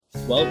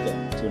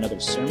welcome to another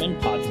sermon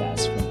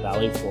podcast from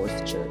Valley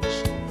Fourth Church.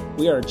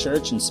 We are a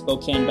church in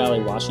Spokane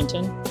Valley,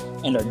 Washington,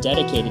 and are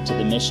dedicated to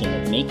the mission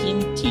of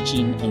making,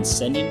 teaching, and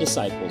sending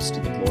disciples to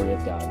the glory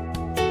of God.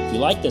 If you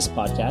like this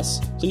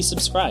podcast, please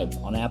subscribe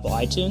on Apple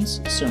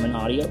iTunes, Sermon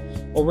Audio,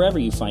 or wherever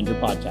you find your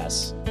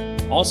podcasts.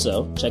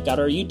 Also, check out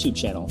our YouTube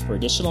channel for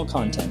additional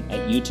content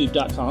at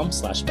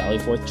youtube.com/Valley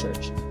Fourth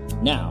Church.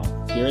 Now,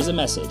 here is a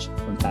message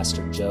from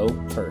Pastor Joe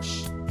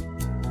Hirsch.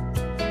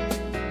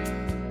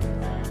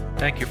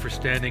 Thank you for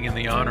standing in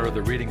the honor of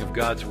the reading of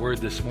God's Word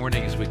this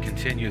morning as we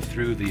continue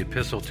through the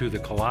epistle to the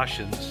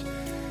Colossians.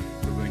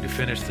 We're going to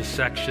finish the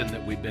section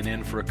that we've been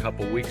in for a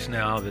couple weeks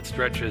now that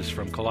stretches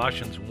from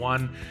Colossians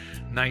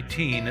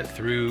 1:19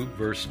 through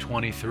verse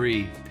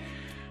 23.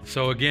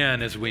 So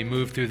again, as we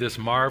move through this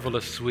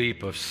marvelous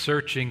sweep of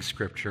searching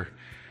Scripture,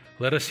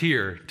 let us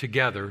hear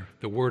together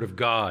the Word of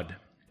God.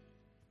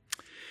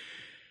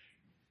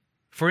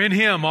 For in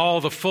Him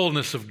all the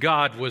fullness of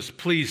God was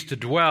pleased to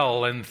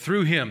dwell, and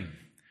through Him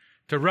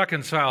to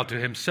reconcile to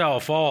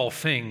Himself all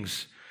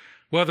things,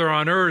 whether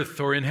on earth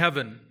or in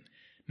heaven,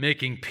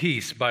 making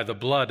peace by the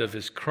blood of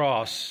His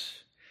cross.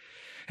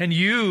 And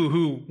you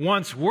who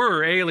once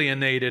were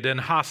alienated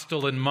and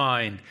hostile in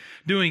mind,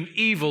 doing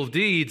evil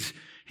deeds,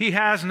 He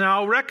has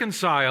now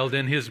reconciled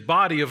in His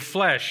body of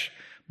flesh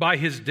by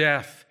His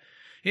death,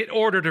 in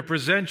order to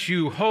present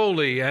you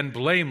holy and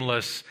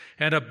blameless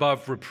and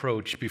above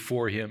reproach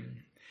before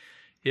Him.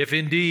 If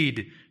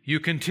indeed you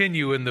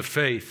continue in the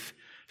faith,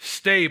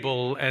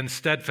 stable and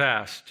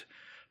steadfast,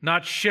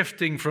 not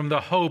shifting from the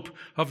hope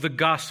of the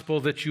gospel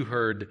that you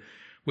heard,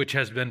 which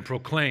has been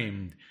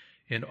proclaimed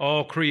in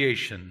all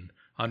creation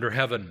under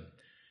heaven,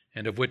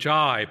 and of which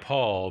I,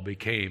 Paul,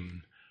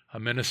 became a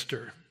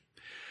minister.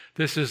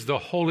 This is the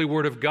holy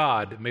word of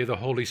God. May the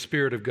Holy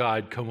Spirit of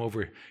God come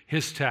over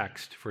His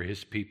text for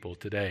His people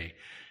today.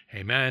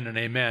 Amen and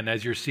amen.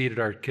 As you're seated,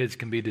 our kids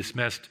can be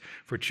dismissed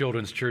for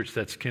Children's Church.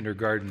 That's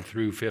kindergarten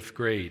through 5th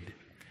grade.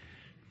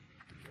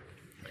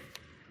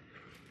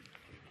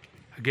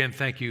 Again,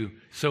 thank you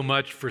so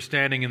much for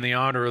standing in the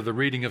honor of the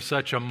reading of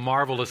such a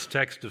marvelous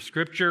text of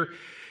Scripture.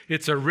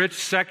 It's a rich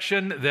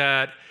section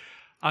that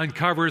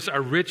uncovers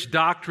a rich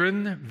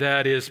doctrine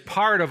that is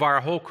part of our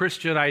whole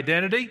Christian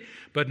identity,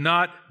 but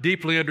not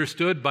deeply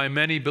understood by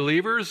many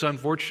believers,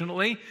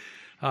 unfortunately.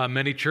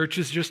 Many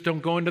churches just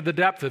don't go into the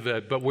depth of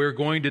it, but we're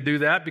going to do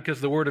that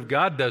because the Word of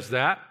God does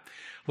that.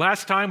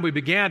 Last time we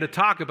began to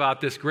talk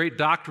about this great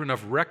doctrine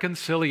of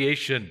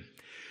reconciliation.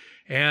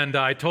 And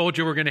I told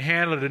you we're going to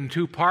handle it in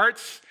two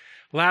parts.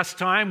 Last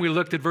time we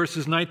looked at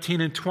verses 19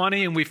 and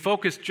 20, and we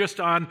focused just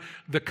on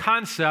the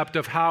concept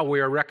of how we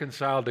are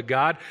reconciled to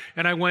God.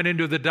 And I went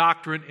into the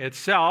doctrine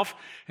itself.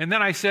 And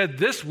then I said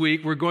this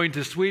week we're going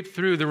to sweep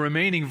through the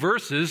remaining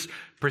verses,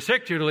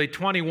 particularly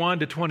 21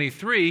 to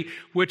 23,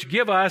 which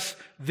give us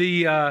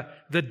the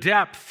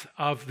depth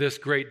of this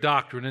great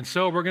doctrine. And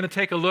so we're going to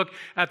take a look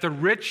at the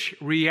rich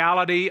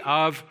reality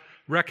of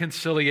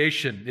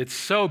reconciliation. It's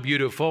so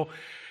beautiful.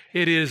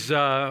 It is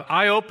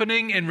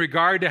eye-opening in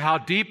regard to how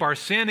deep our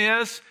sin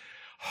is,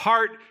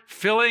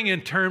 heart-filling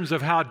in terms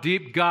of how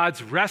deep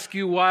God's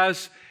rescue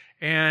was,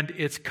 and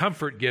it's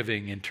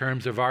comfort-giving in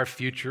terms of our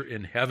future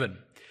in heaven.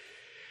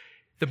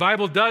 The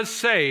Bible does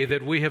say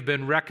that we have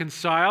been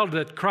reconciled,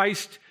 that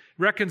Christ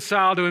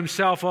reconciled to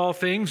Himself all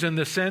things in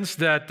the sense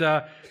that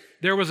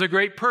there was a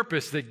great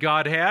purpose that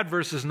God had.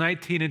 Verses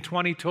 19 and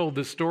 20 told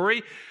the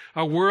story.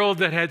 A world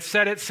that had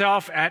set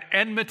itself at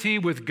enmity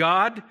with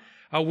God,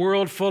 a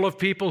world full of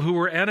people who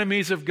were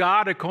enemies of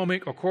God,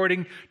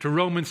 according to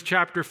Romans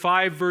chapter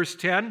 5, verse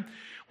 10,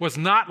 was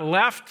not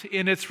left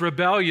in its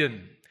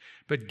rebellion,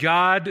 but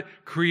God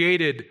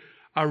created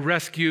a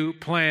rescue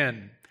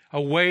plan, a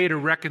way to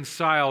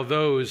reconcile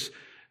those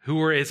who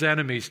were His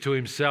enemies to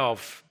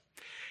Himself.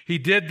 He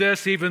did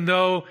this even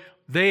though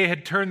they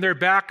had turned their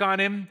back on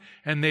Him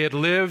and they had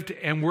lived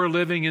and were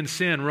living in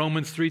sin.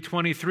 Romans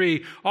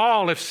 3:23,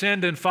 all have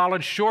sinned and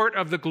fallen short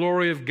of the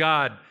glory of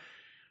God.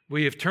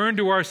 We have turned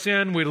to our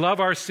sin. We love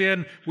our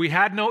sin. We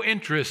had no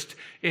interest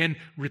in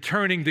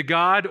returning to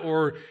God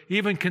or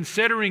even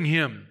considering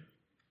Him.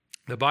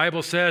 The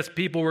Bible says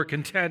people were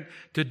content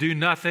to do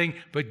nothing,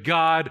 but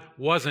God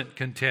wasn't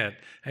content.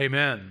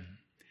 Amen.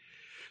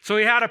 So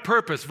He had a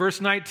purpose. Verse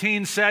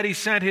 19 said He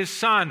sent His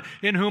Son,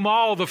 in whom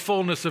all the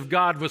fullness of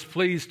God was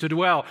pleased to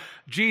dwell.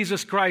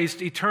 Jesus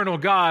Christ, eternal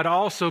God,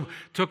 also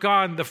took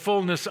on the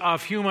fullness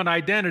of human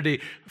identity.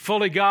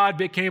 Fully God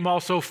became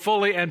also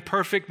fully and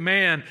perfect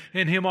man.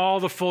 In Him all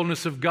the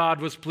fullness of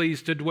God was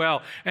pleased to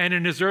dwell. And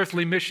in His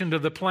earthly mission to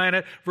the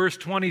planet, verse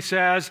 20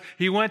 says,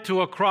 He went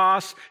to a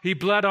cross, He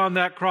bled on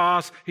that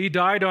cross, He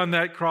died on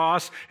that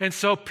cross, and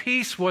so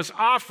peace was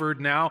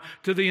offered now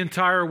to the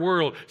entire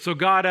world. So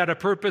God had a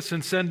purpose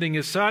in sending sending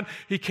his Son.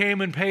 He came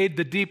and paid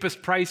the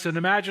deepest price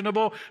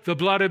unimaginable, the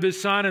blood of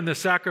his Son and the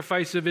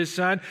sacrifice of his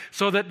Son,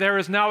 so that there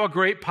is now a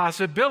great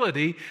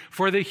possibility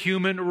for the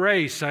human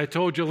race. I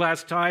told you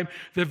last time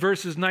that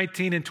verses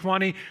 19 and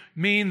 20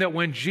 mean that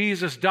when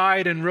Jesus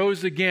died and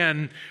rose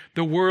again,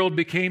 the world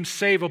became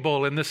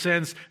savable in the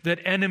sense that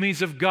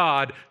enemies of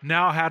God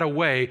now had a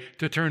way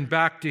to turn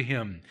back to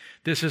him.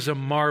 This is a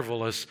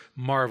marvelous,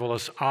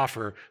 marvelous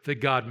offer that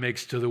God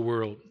makes to the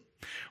world.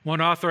 One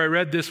author I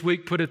read this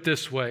week put it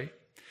this way: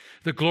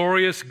 the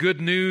glorious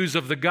good news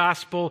of the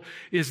gospel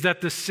is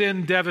that the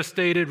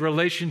sin-devastated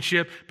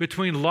relationship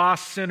between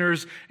lost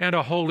sinners and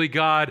a holy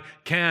God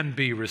can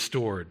be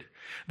restored.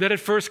 That at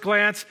first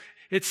glance,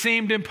 it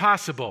seemed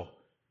impossible.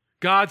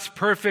 God's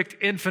perfect,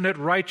 infinite,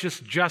 righteous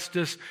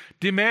justice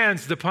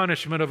demands the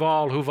punishment of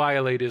all who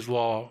violate his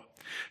law.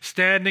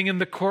 Standing in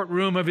the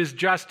courtroom of his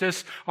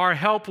justice are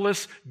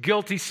helpless,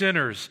 guilty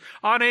sinners,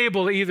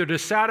 unable either to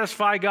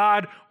satisfy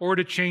God or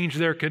to change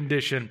their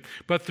condition.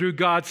 But through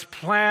God's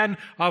plan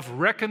of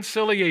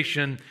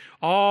reconciliation,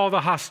 all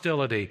the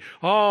hostility,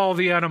 all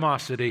the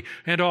animosity,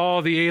 and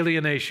all the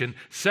alienation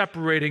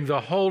separating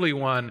the Holy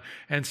One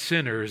and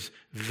sinners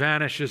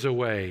vanishes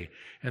away,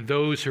 and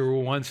those who were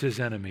once his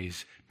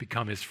enemies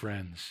become his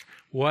friends.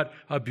 What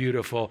a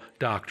beautiful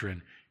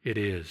doctrine it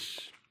is.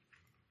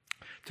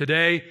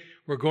 Today,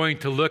 we're going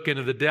to look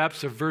into the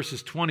depths of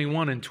verses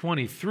 21 and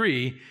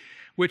 23,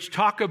 which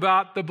talk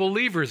about the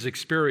believer's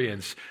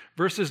experience.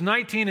 Verses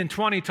 19 and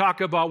 20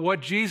 talk about what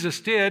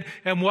Jesus did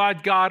and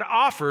what God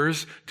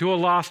offers to a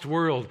lost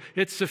world.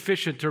 It's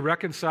sufficient to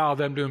reconcile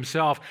them to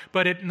himself,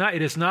 but it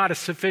is not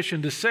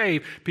sufficient to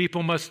save.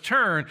 People must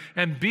turn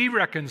and be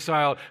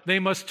reconciled. They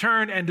must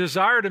turn and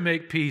desire to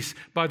make peace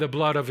by the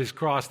blood of his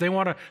cross.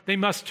 They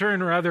must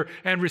turn rather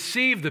and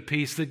receive the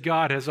peace that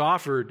God has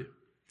offered.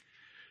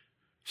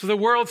 So the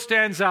world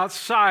stands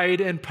outside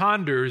and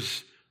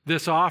ponders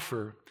this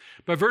offer.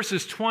 But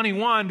verses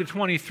 21 to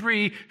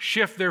 23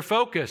 shift their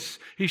focus.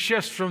 He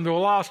shifts from the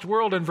lost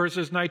world in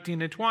verses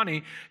 19 and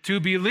 20 to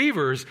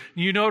believers.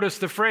 You notice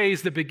the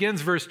phrase that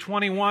begins verse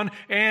 21,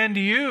 and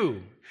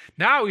you.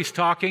 Now he's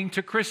talking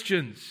to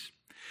Christians.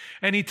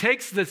 And he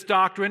takes this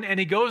doctrine and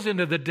he goes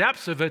into the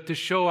depths of it to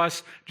show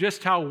us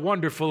just how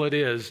wonderful it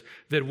is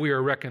that we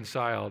are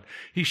reconciled.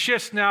 He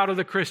shifts now to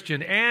the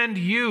Christian, and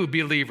you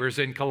believers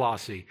in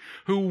Colossae,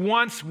 who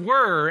once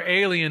were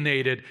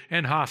alienated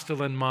and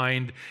hostile in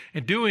mind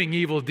and doing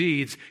evil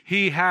deeds,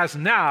 he has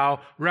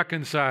now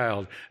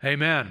reconciled.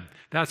 Amen.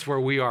 That's where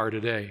we are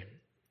today.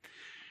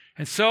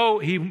 And so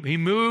he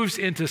moves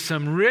into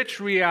some rich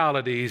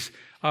realities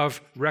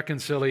of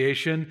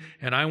reconciliation,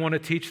 and I want to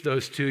teach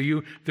those to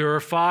you. There are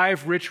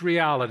 5 rich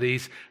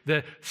realities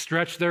that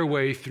stretch their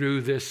way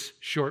through this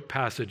short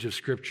passage of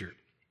Scripture.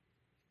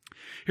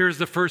 Here's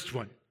the first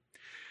one.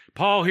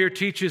 Paul here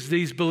teaches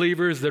these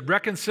believers that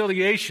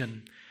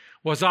reconciliation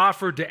was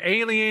offered to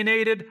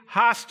alienated,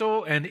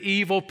 hostile, and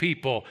evil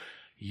people,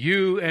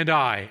 you and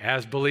I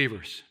as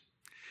believers.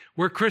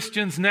 We're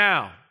Christians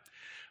now,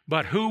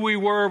 but who we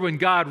were when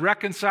God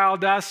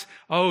reconciled us,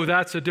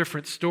 that's a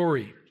different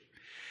story.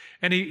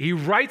 And he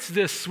writes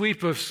this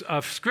sweep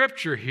of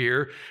Scripture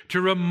here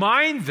to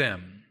remind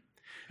them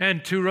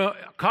and to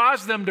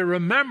cause them to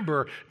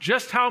remember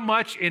just how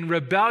much in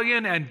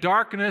rebellion and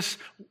darkness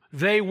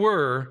they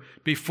were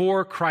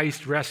before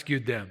Christ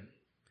rescued them.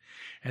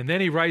 And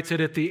then he writes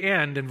it at the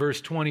end in verse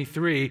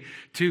 23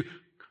 to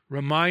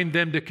remind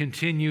them to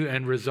continue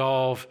and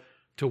resolve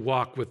to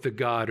walk with the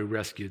God who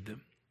rescued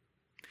them.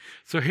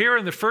 So here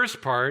in the first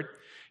part,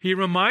 he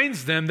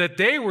reminds them that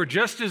they were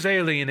just as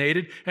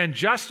alienated and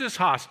just as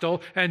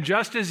hostile and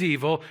just as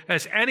evil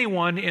as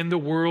anyone in the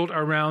world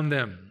around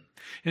them.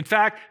 In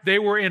fact, they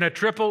were in a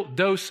triple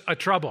dose of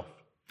trouble.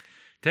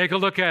 Take a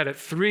look at it.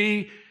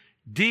 3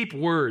 deep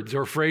words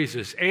or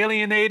phrases: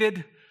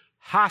 alienated,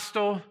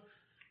 hostile,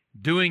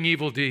 doing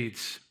evil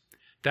deeds.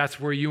 That's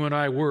where you and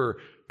I were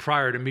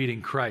prior to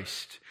meeting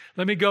Christ.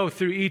 Let me go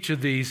through each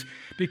of these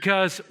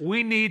because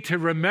we need to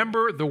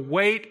remember the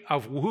weight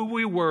of who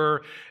we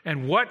were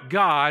and what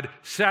God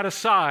set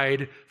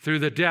aside through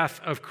the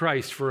death of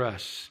Christ for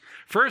us.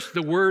 First,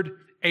 the word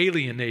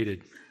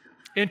alienated.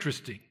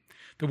 Interesting.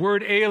 The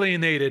word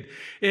alienated,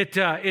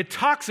 it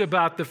talks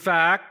about the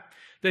fact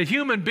that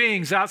human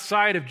beings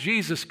outside of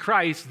Jesus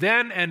Christ,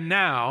 then and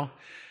now,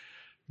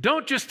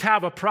 don't just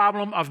have a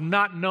problem of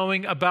not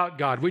knowing about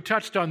God. We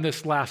touched on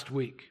this last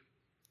week.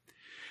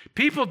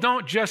 People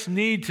don't just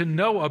need to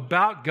know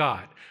about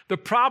God. The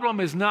problem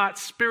is not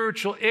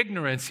spiritual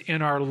ignorance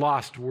in our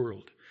lost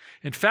world.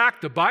 In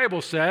fact, the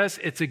Bible says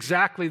it's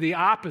exactly the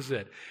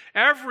opposite.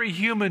 Every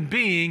human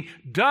being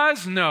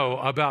does know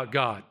about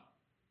God.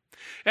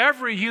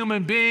 Every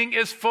human being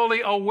is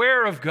fully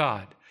aware of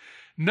God.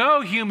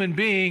 No human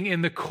being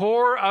in the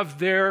core of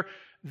their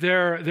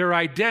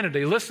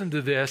identity, listen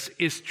to this,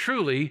 is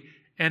truly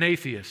an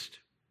atheist.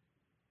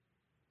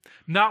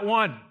 Not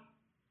one.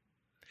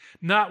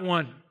 Not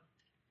one.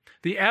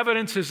 The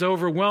evidence is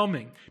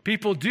overwhelming.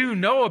 People do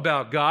know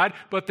about God,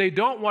 but they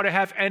don't want to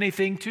have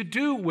anything to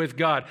do with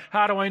God.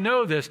 How do I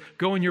know this?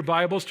 Go in your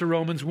Bibles to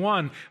Romans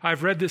 1.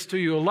 I've read this to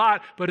you a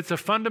lot, but it's a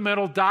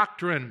fundamental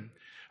doctrine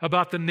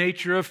about the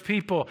nature of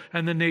people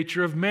and the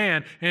nature of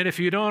man. And if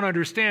you don't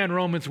understand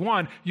Romans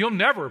 1, you'll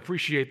never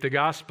appreciate the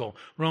gospel.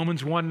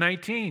 Romans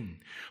 1:19.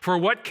 For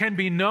what can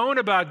be known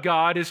about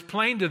God is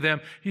plain to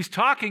them. He's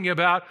talking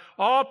about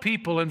all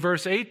people in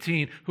verse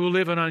 18 who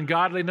live in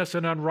ungodliness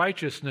and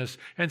unrighteousness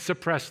and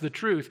suppress the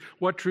truth.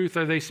 What truth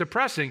are they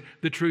suppressing?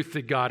 The truth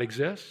that God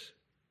exists.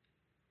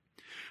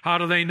 How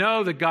do they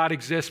know that God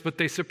exists, but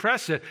they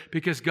suppress it?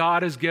 Because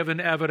God has given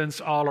evidence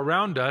all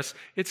around us.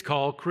 It's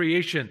called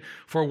creation.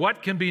 For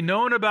what can be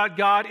known about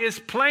God is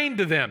plain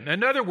to them.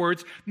 In other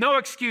words, no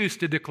excuse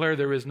to declare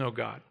there is no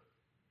God.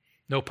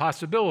 No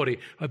possibility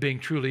of being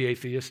truly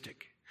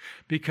atheistic.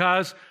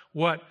 Because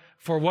what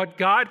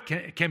God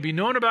can be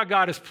known about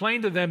God is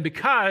plain to them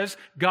because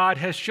God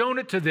has shown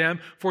it to them,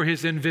 for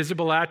his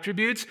invisible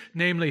attributes,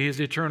 namely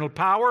his eternal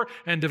power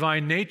and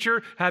divine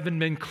nature, having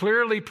been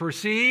clearly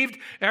perceived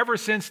ever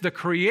since the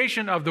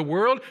creation of the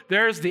world.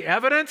 There's the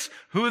evidence,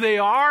 who they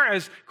are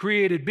as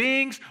created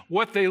beings,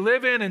 what they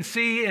live in and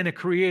see in a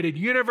created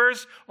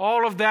universe.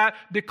 All of that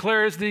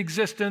declares the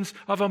existence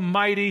of a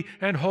mighty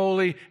and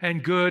holy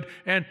and good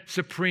and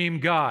supreme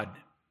God.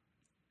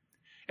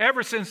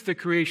 Ever since the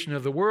creation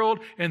of the world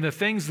and the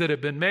things that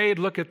have been made,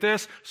 look at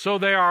this, so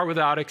they are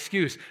without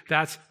excuse.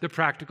 That's the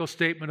practical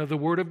statement of the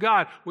Word of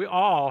God. We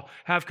all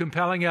have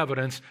compelling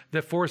evidence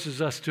that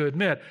forces us to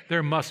admit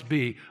there must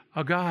be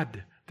a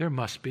God. There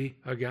must be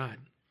a God.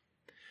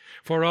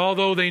 For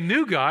although they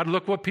knew God,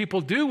 look what people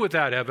do with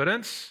that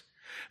evidence.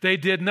 They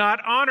did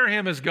not honor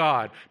him as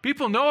God.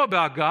 People know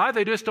about God.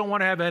 They just don't want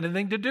to have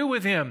anything to do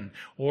with him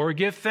or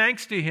give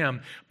thanks to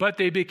him. But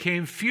they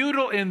became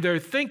futile in their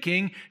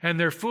thinking, and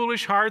their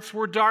foolish hearts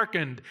were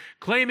darkened.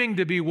 Claiming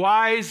to be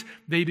wise,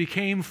 they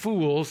became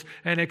fools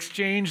and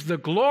exchanged the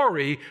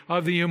glory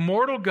of the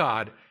immortal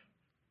God,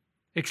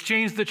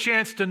 exchanged the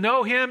chance to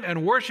know him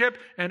and worship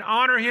and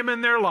honor him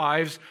in their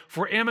lives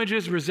for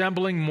images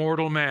resembling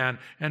mortal man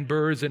and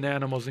birds and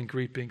animals and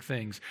creeping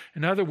things.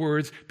 In other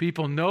words,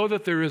 people know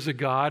that there is a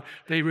God.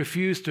 They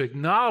refuse to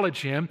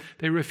acknowledge him.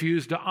 They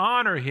refuse to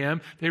honor him.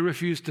 They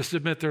refuse to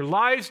submit their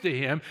lives to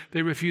him.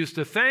 They refuse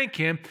to thank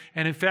him.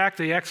 And in fact,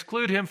 they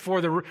exclude him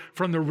from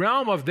the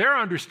realm of their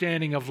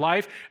understanding of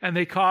life, and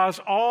they cause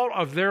all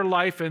of their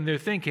life and their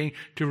thinking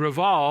to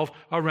revolve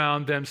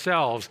around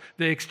themselves.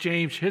 They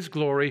exchange his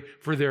glory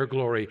for their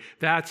glory.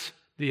 That's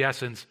the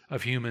essence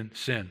of human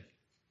sin.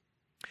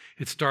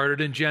 It started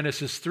in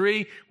Genesis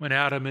 3 when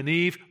Adam and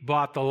Eve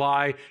bought the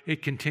lie.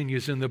 It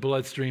continues in the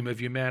bloodstream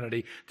of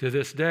humanity to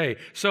this day.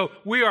 So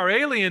we are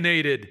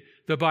alienated,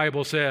 the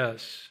Bible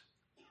says.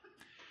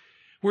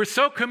 We're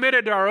so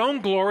committed to our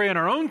own glory and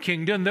our own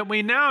kingdom that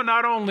we now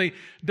not only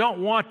don't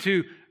want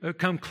to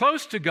come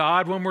close to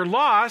God when we're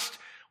lost,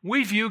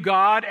 we view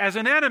God as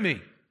an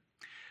enemy.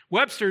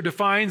 Webster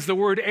defines the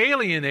word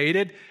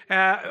alienate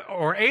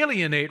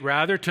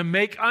to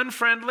make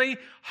unfriendly,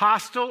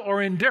 hostile, or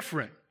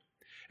indifferent,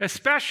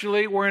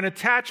 especially where an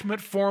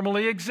attachment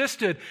formerly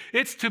existed.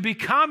 It's to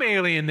become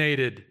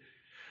alienated.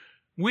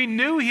 We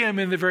knew him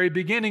in the very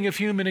beginning of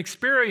human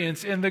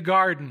experience in the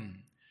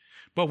garden.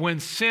 But when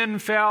sin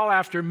fell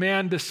after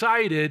man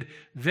decided,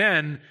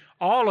 then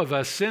all of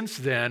us since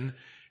then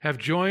have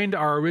joined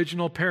our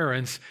original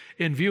parents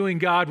in viewing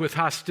God with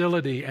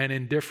hostility and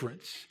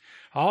indifference.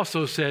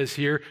 Also says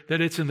here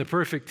that it's in the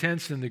perfect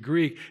tense in the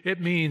Greek. It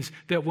means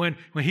that when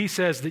he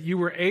says that you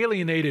were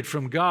alienated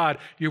from God,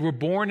 you were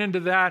born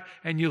into that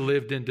and you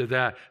lived into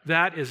that.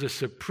 That is a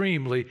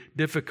supremely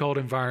difficult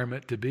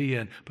environment to be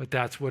in, but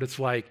that's what it's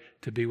like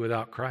to be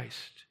without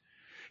Christ.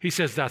 He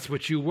says that's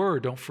what you were.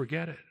 Don't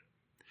forget it.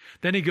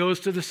 Then he goes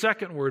to the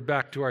second word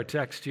back to our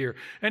text here,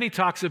 and he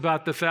talks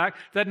about the fact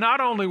that not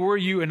only were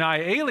you and I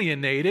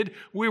alienated,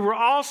 we were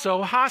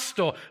also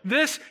hostile.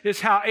 This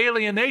is how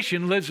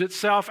alienation lives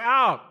itself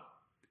out.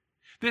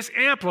 This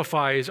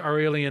amplifies our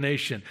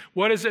alienation.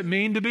 What does it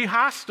mean to be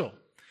hostile?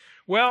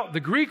 Well,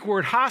 the Greek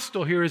word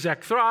hostile here is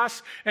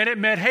ekthros, and it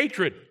meant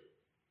hatred.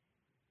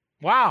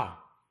 Wow,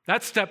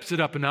 that steps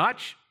it up a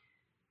notch.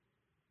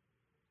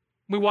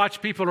 We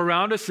watch people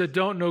around us that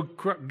don't know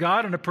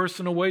God in a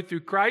personal way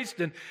through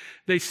Christ, and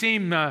they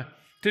seem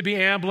to be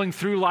ambling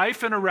through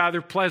life in a rather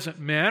pleasant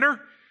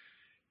manner.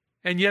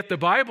 And yet the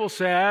Bible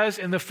says,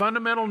 in the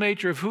fundamental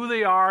nature of who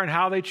they are and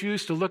how they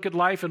choose to look at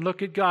life and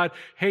look at God,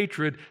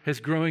 hatred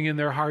is growing in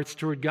their hearts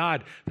toward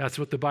God. That's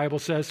what the Bible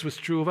says was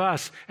true of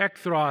us.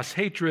 Ekthros,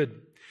 hatred.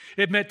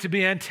 It meant to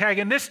be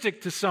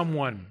antagonistic to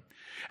someone,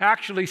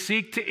 actually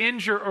seek to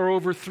injure or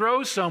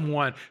overthrow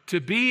someone, to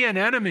be an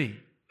enemy.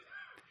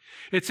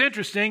 It's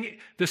interesting,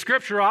 the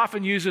Scripture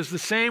often uses the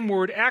same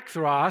word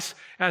ekthros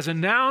as a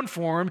noun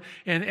form,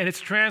 and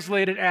it's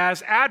translated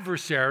as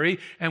adversary,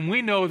 and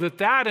we know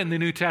that in the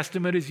New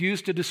Testament is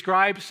used to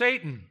describe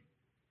Satan.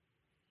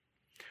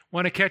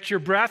 Want to catch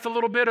your breath a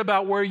little bit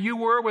about where you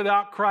were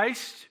without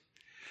Christ?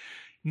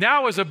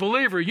 Now as a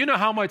believer, you know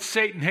how much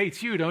Satan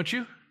hates you, don't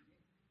you?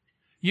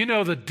 You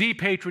know the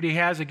deep hatred he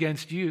has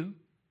against you.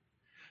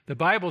 The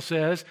Bible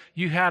says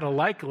you had a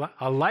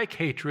like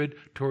hatred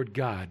toward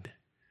God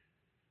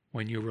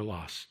when you were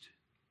lost.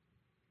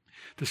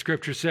 The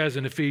Scripture says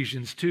in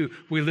Ephesians 2,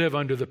 we live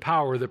under the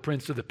power of the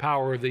prince of the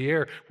power of the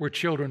air. We're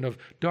children of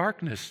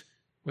darkness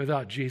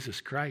without Jesus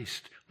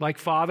Christ. Like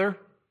Father,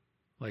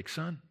 like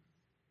Son.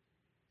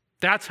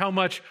 That's how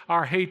much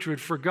our hatred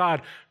for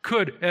God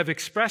could have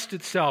expressed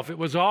itself. It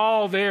was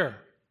all there.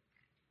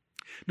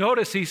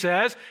 Notice he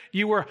says,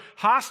 you were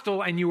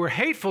hostile and you were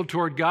hateful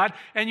toward God,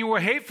 and you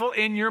were hateful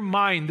in your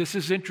mind. This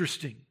is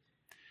interesting.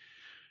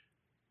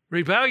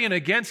 Rebellion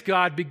against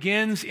God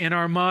begins in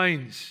our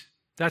minds.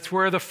 That's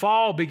where the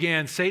fall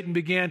began. Satan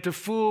began to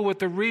fool with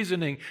the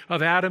reasoning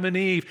of Adam and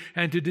Eve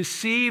and to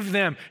deceive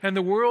them. And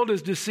the world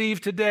is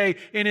deceived today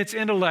in its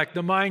intellect.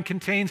 The mind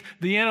contains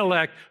the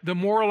intellect, the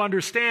moral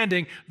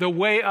understanding, the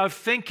way of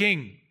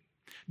thinking.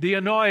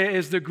 Dianoia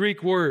is the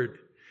Greek word.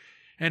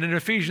 And in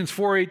Ephesians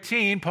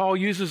 4:18, Paul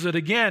uses it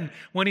again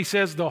when he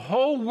says the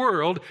whole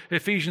world,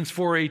 Ephesians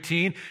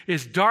 4:18,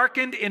 is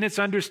darkened in its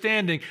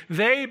understanding.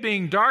 They,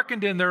 being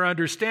darkened in their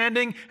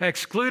understanding,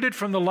 excluded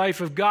from the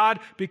life of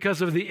God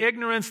because of the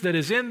ignorance that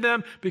is in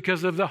them,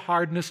 because of the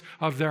hardness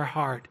of their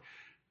heart.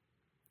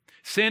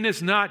 Sin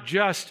is not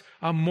just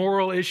a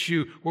moral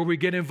issue where we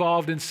get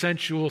involved in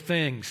sensual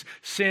things.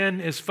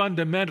 Sin is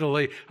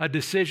fundamentally a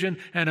decision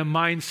and a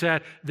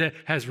mindset that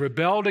has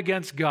rebelled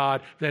against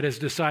God, that has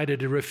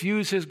decided to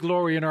refuse His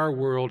glory in our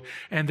world,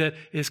 and that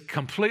is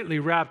completely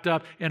wrapped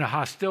up in a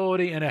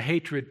hostility and a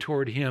hatred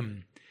toward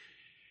Him.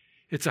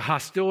 It's a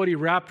hostility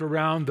wrapped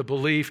around the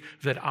belief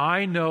that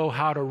I know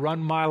how to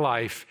run my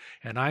life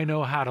and I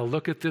know how to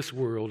look at this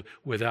world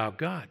without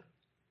God.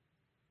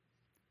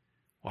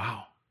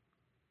 Wow.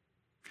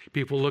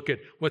 People look at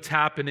what's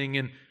happening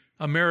in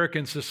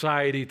American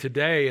society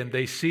today and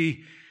they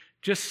see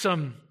just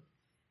some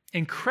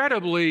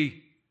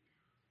incredibly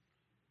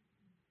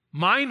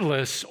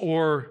mindless,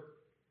 or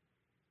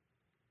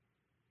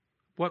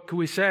what could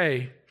we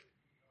say,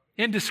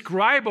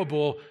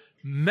 indescribable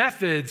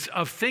methods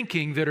of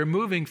thinking that are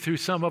moving through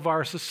some of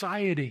our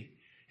society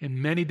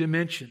in many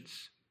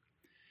dimensions.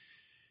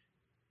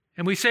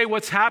 And we say,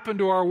 what's happened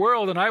to our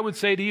world? And I would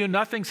say to you,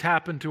 nothing's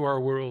happened to our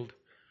world.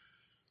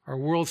 Our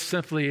world's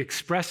simply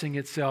expressing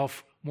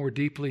itself more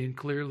deeply and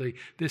clearly.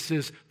 This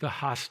is the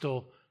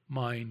hostile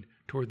mind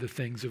toward the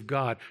things of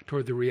God,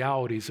 toward the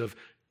realities of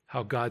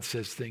how God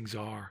says things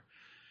are.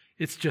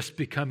 It's just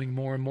becoming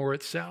more and more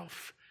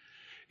itself.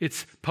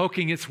 It's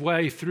poking its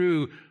way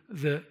through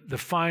the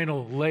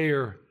final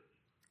layer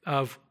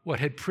of what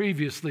had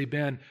previously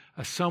been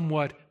a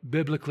somewhat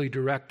biblically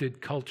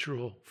directed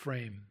cultural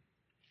frame.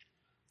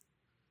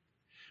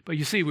 But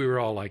you see, we were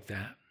all like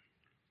that.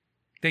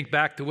 Think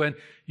back to when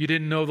you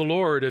didn't know the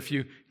Lord. If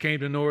you came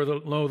to know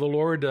the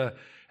Lord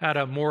at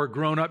a more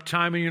grown-up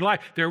time in your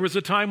life. There was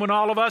a time when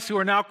all of us who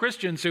are now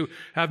Christians who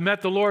have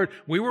met the Lord,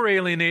 we were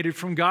alienated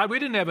from God. We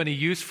didn't have any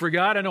use for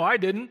God. I know I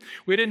didn't.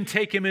 We didn't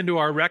take Him into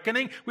our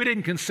reckoning. We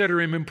didn't consider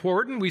Him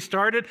important. We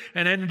started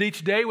and ended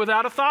each day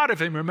without a thought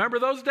of Him. Remember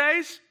those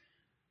days?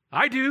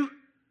 I do.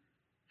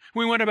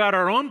 We went about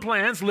our own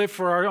plans, lived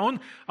for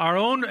our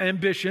own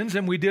ambitions,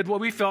 and we did what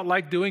we felt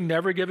like doing,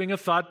 never giving a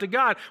thought to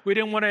God. We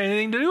didn't want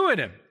anything to do with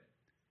Him.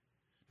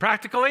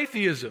 Practical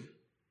atheism.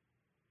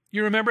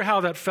 You remember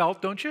how that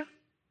felt, don't you?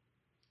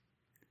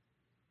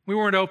 We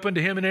weren't open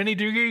to Him in any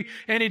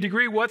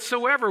degree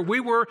whatsoever. We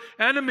were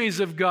enemies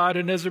of God,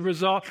 and as a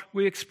result,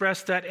 we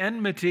expressed that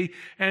enmity.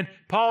 And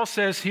Paul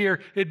says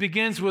here, it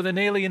begins with an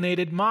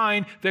alienated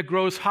mind that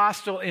grows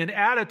hostile in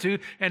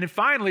attitude. And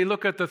finally,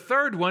 look at the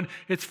third one.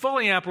 It's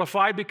fully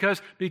amplified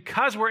because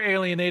we're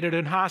alienated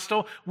and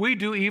hostile, we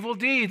do evil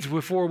deeds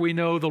before we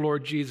know the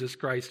Lord Jesus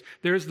Christ.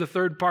 There's the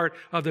third part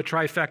of the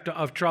trifecta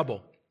of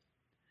trouble.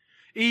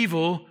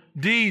 Evil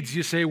deeds.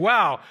 You say,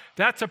 wow,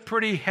 that's a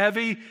pretty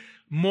heavy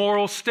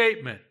moral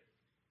statement.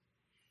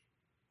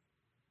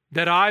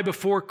 That I,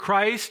 before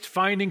Christ,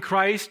 finding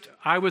Christ,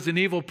 I was an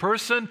evil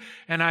person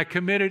and I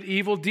committed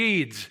evil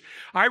deeds.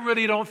 I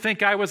really don't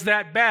think I was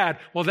that bad.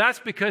 Well, that's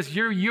because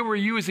you were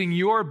using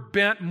your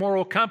bent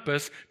moral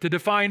compass to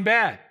define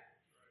bad.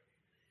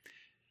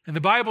 And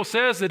the Bible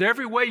says that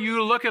every way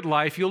you look at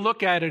life, you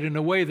look at it in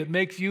a way that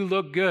makes you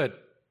look good.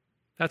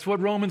 That's what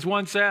Romans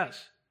 1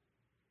 says.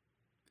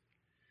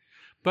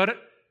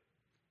 But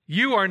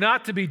you are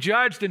not to be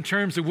judged in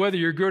terms of whether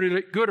you're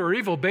good or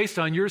evil based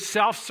on your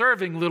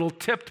self-serving little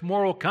tipped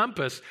moral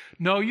compass.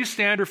 No, you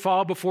stand or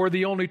fall before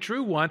the only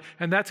true one,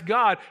 and that's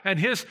God and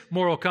His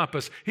moral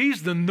compass.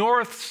 He's the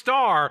North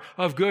Star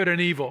of good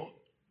and evil.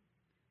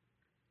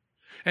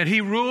 And He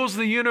rules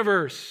the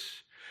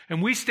universe.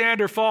 And we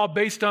stand or fall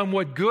based on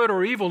what good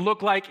or evil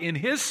look like in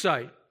His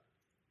sight.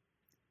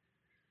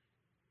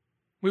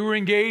 We were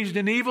engaged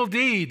in evil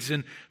deeds,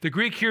 and the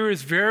Greek here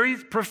is very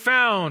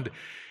profound.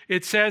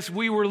 It says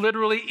we were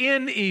literally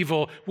in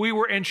evil. We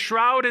were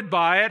enshrouded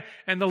by it,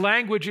 and the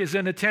language is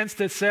in a tense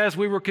that says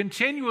we were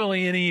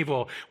continually in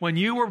evil. When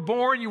you were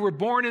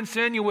born in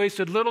sin. You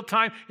wasted little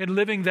time in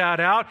living that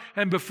out,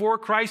 and before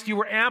Christ, you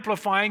were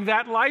amplifying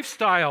that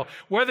lifestyle.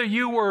 Whether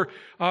you were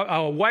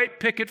a white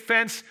picket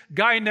fence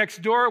guy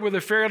next door with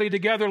a fairly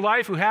together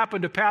life who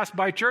happened to pass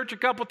by church a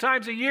couple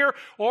times a year,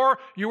 or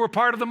you were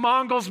part of the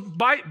Mongols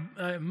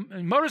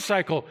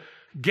motorcycle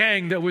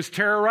gang that was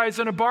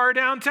terrorizing a bar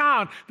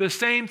downtown. The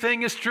same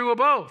thing is true of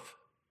both.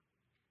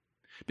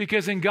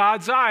 Because in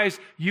God's eyes,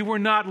 you were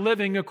not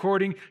living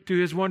according to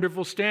His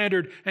wonderful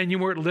standard, and you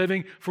weren't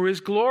living for His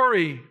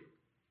glory.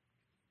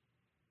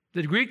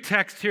 The Greek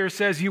text here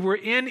says you were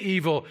in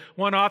evil.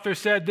 One author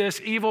said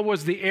this: evil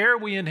was the air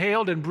we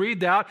inhaled and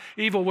breathed out.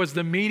 Evil was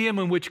the medium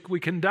in which we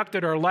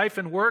conducted our life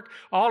and work.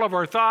 All of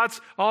our thoughts,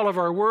 all of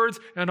our words,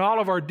 and all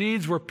of our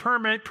deeds were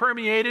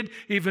permeated,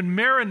 even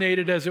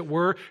marinated, as it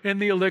were, in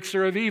the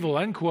elixir of evil.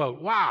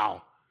 Unquote.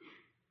 Wow.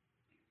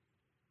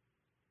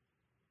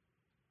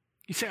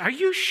 You say, are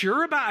you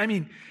sure about? I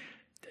mean,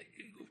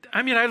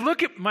 I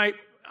look at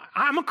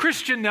I'm a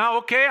Christian now,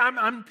 okay?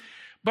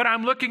 But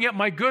I'm looking at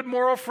my good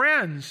moral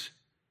friends.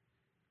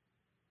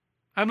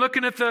 I'm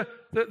looking at the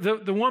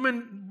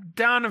woman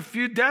down a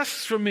few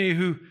desks from me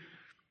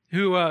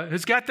who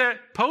has got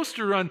that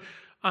poster on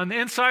the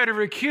inside of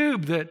her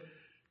cube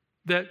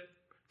that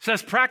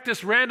says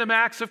practice random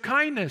acts of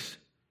kindness.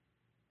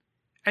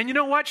 And you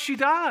know what? She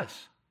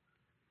does.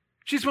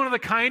 She's one of the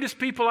kindest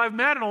people I've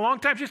met in a long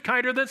time. She's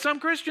kinder than some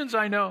Christians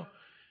I know.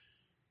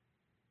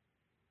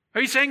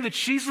 Are you saying that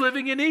she's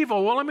living in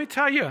evil? Well, let me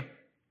tell you.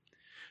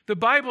 The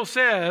Bible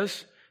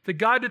says that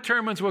God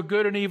determines what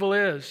good and evil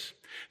is.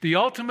 The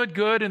ultimate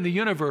good in the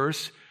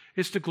universe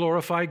is to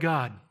glorify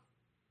God.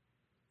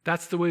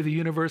 That's the way the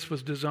universe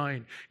was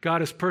designed.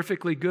 God is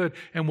perfectly good,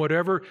 and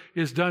whatever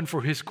is done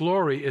for His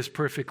glory is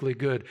perfectly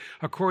good.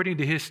 According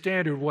to His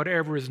standard,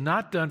 whatever is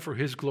not done for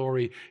His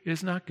glory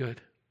is not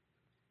good.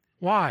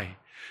 Why?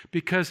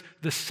 Because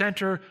the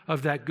center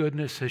of that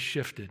goodness has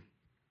shifted.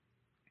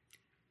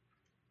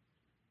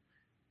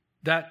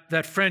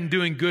 That friend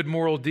doing good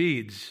moral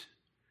deeds,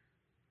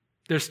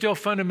 they're still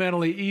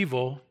fundamentally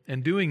evil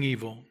and doing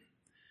evil.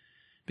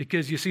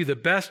 Because you see, the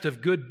best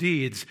of good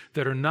deeds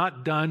that are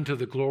not done to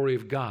the glory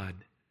of God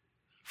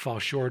fall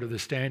short of the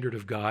standard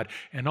of God.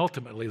 And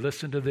ultimately,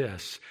 listen to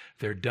this,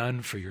 they're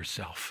done for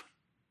yourself.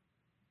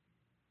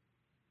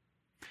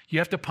 You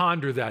have to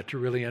ponder that to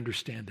really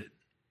understand it.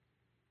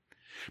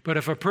 But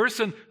if a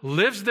person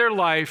lives their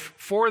life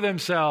for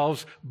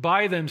themselves,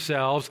 by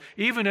themselves,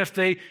 even if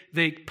they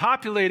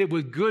populate it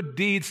with good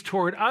deeds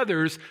toward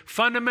others,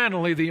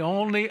 fundamentally the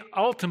only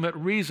ultimate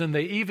reason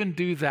they even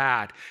do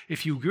that,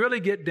 if you really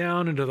get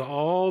down into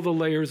all the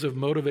layers of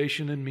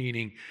motivation and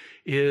meaning,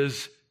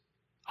 is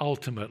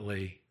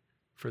ultimately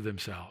for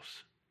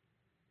themselves.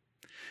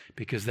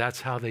 Because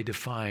that's how they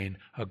define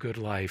a good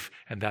life,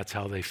 and that's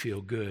how they feel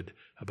good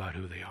about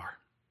who they are.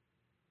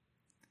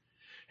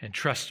 And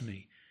trust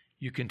me,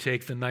 you can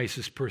take the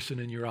nicest person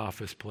in your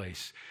office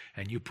place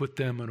and you put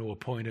them into a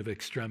point of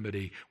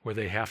extremity where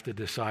they have to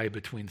decide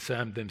between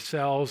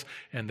themselves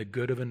and the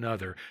good of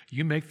another.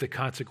 You make the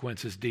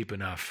consequences deep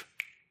enough,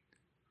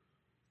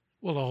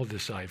 we'll all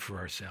decide for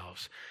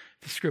ourselves.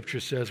 The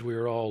Scripture says we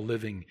are all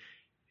living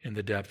in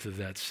the depth of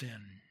that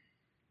sin.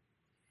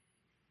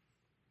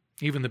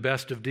 Even the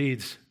best of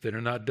deeds that are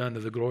not done to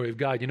the glory of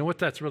God. You know what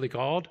that's really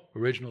called?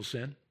 Original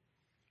sin.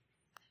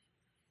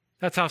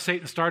 That's how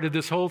Satan started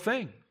this whole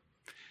thing.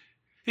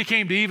 He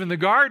came to Eve in the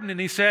garden and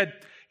he said,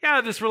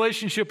 yeah, this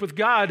relationship with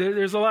God,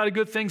 there's a lot of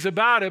good things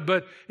about it,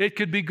 but it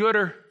could be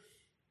gooder.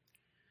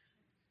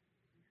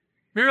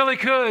 It really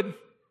could.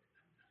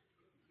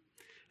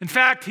 In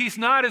fact, He's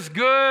not as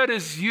good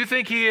as you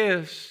think He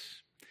is.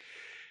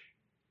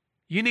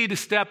 You need to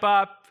step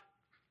up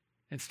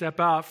and step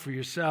out for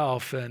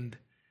yourself. And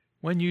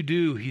when you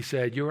do, He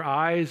said, your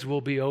eyes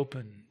will be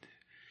opened.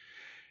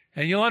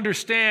 And you'll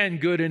understand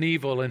good and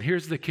evil. And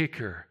here's the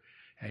kicker.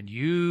 And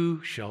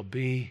you shall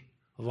be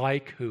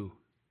like who?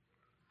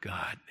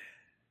 God.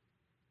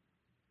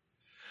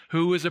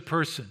 Who is a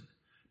person,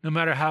 no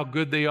matter how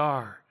good they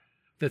are,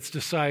 that's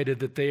decided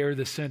that they are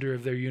the center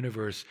of their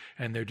universe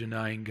and they're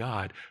denying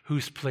God?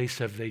 Whose place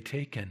have they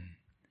taken?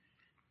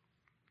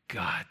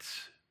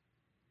 God's.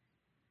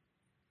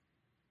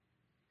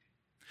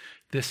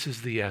 This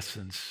is the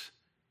essence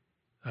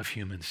of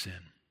human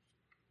sin.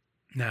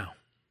 Now,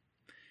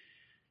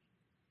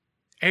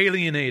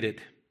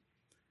 alienated,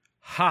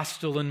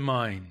 hostile in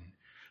mind,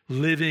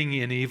 living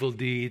in evil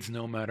deeds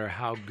no matter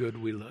how good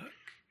we look.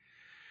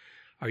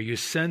 Are you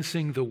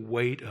sensing the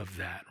weight of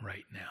that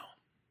right now?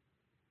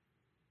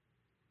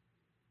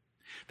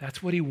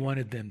 That's what He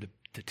wanted them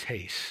to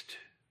taste.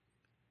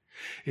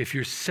 If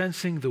you're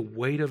sensing the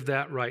weight of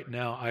that right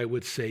now, I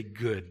would say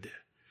good,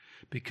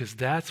 because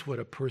that's what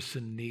a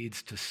person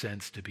needs to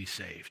sense to be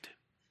saved.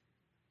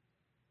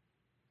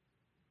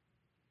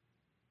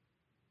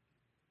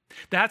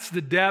 That's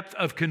the depth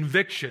of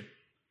conviction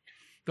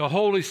The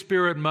Holy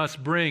Spirit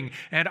must bring,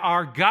 and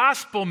our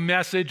gospel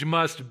message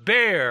must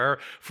bear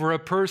for a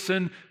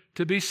person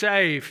to be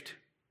saved.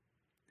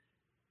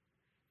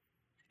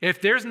 If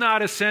there's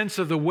not a sense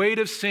of the weight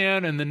of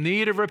sin and the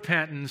need of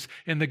repentance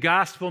in the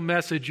gospel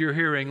message you're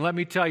hearing, let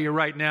me tell you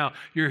right now,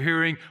 you're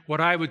hearing what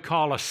I would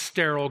call a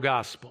sterile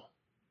gospel.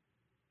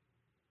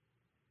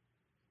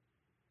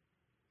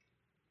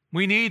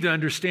 We need to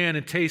understand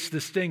and taste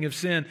the sting of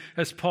sin,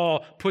 as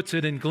Paul puts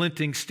it in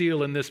glinting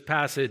steel in this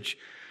passage.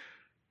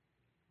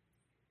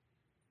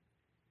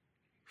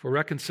 For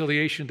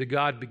reconciliation to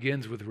God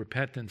begins with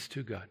repentance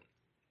to God.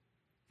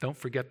 Don't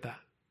forget that.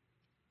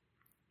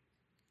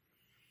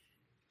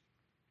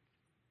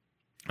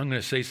 I'm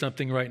going to say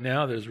something right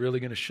now that is really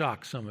going to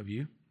shock some of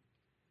you.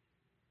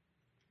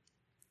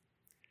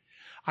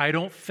 I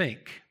don't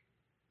think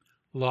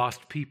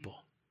lost people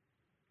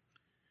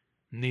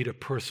need a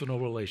personal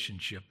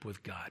relationship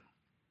with God.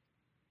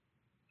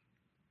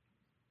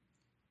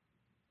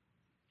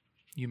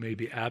 You may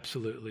be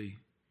absolutely...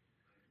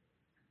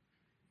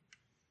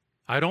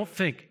 I don't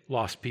think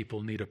lost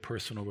people need a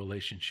personal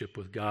relationship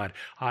with God.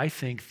 I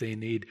think they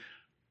need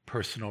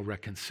personal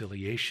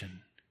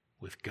reconciliation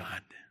with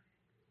God.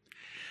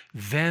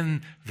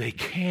 Then they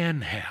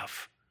can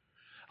have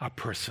a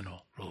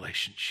personal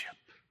relationship.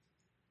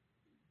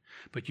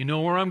 But you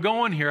know where I'm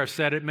going here. I've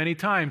said it many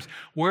times.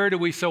 Where do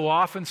we so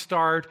often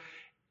start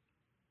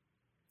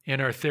in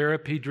our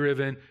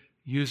therapy-driven,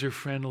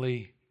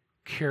 user-friendly,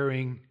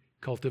 caring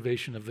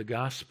cultivation of the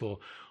gospel?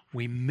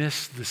 We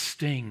miss the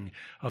sting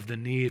of the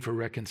need for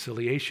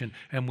reconciliation,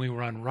 and we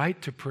run right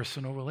to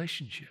personal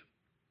relationship.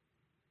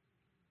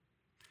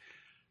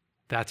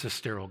 That's a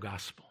sterile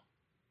gospel.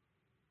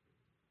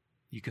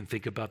 You can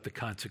think about the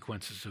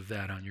consequences of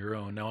that on your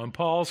own. Now, in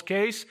Paul's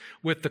case,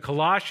 with the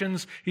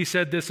Colossians, he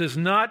said, this is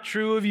not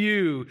true of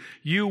you.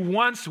 You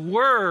once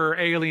were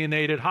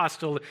alienated,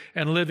 hostile,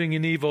 and living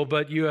in evil,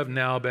 but you have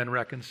now been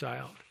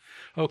reconciled.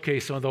 Okay,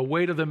 so the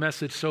weight of the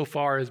message so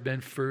far has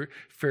been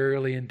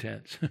fairly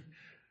intense.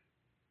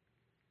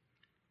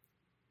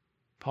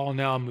 Paul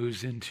now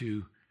moves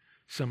into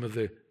some of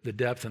the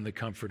depth and the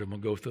comfort, and we'll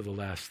go through the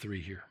last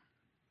three here.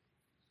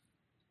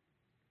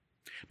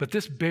 But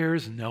this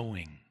bears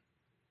knowing.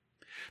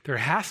 There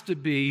has to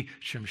be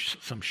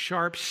some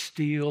sharp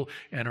steel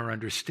in our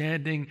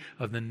understanding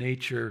of the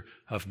nature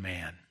of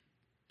man.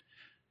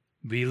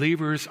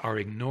 Believers are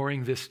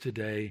ignoring this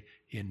today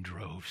in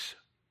droves.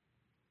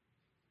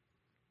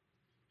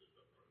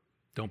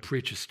 Don't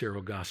preach a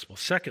sterile gospel.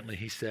 Secondly,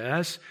 he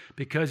says,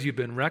 because you've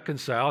been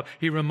reconciled,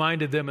 he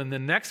reminded them in the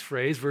next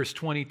phrase, verse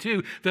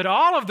 22, that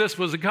all of this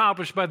was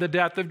accomplished by the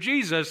death of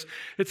Jesus.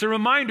 It's a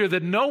reminder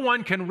that no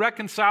one can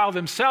reconcile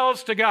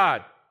themselves to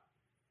God.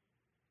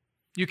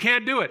 You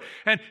can't do it.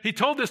 And he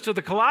told this to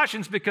the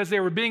Colossians because they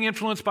were being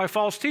influenced by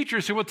false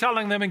teachers who were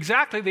telling them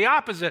exactly the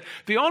opposite.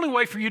 The only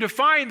way for you to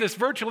find this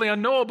virtually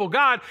unknowable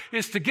God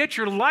is to get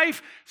your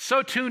life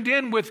so tuned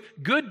in with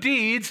good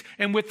deeds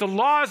and with the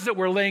laws that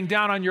we're laying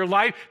down on your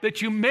life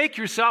that you make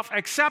yourself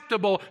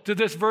acceptable to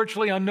this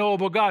virtually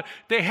unknowable God.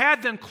 They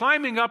had them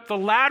climbing up the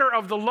ladder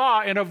of the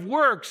law and of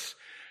works.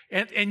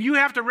 And you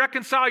have to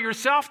reconcile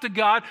yourself to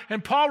God.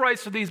 And Paul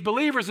writes to these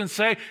believers and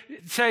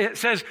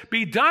says,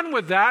 be done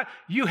with that.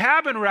 You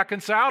have been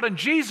reconciled, and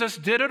Jesus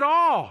did it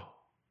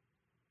all.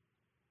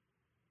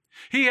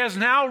 He has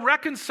now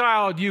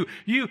reconciled you.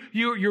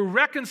 You're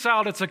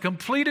reconciled. It's a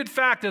completed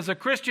fact. As a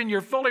Christian,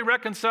 you're fully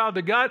reconciled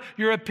to God.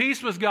 You're at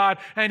peace with God.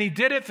 And he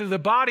did it through the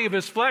body of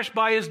his flesh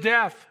by his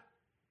death.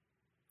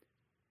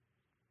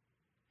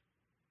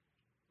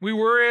 We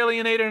were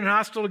alienated and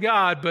hostile to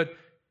God, but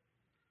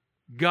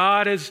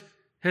God has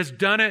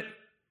done it.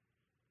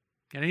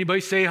 Can anybody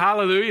say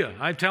hallelujah?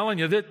 I'm telling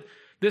you that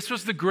this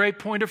was the great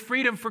point of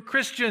freedom for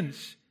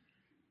Christians.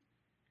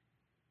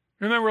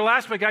 Remember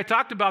last week I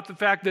talked about the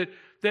fact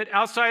that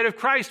outside of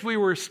Christ we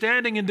were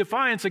standing in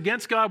defiance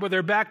against God with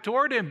our back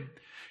toward him.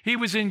 He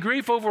was in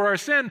grief over our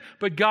sin,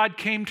 but God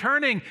came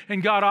turning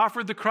and God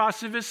offered the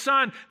cross of his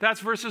son.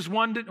 That's verses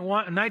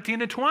 19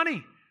 to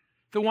 20.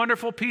 The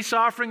wonderful peace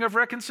offering of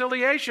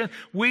reconciliation.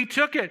 We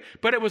took it,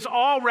 but it was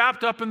all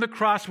wrapped up in the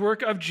cross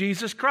work of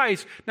Jesus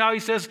Christ. Now he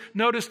says,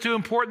 notice two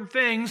important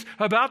things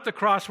about the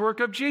cross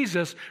work of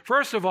Jesus.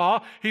 First of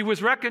all, you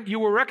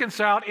were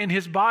reconciled in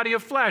his body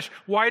of flesh.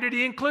 Why did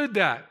he include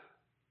that?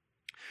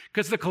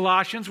 Because the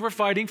Colossians were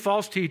fighting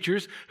false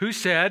teachers who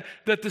said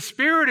that the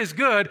spirit is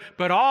good,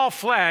 but all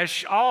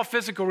flesh, all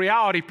physical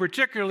reality,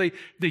 particularly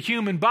the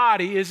human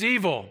body, is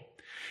evil.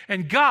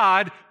 And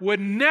God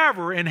would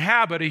never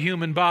inhabit a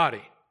human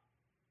body.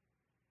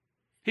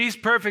 He's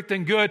perfect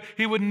and good.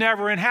 He would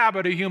never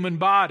inhabit a human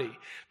body.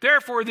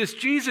 Therefore, this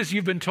Jesus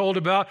you've been told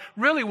about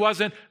really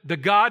wasn't the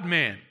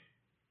God-man.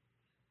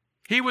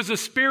 He was a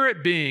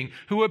spirit being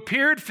who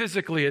appeared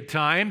physically at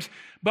times,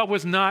 but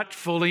was not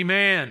fully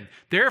man.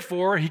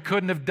 Therefore, he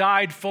couldn't have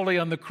died fully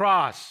on the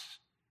cross.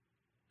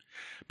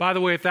 By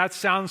the way, if that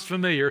sounds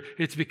familiar,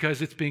 it's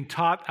because it's being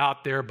taught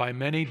out there by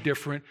many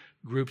different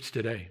groups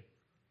today.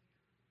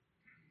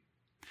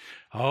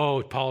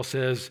 Oh, Paul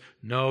says,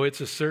 no,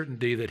 it's a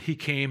certainty that he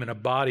came in a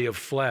body of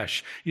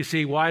flesh. You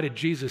see, why did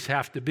Jesus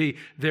have to be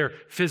there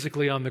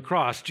physically on the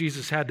cross?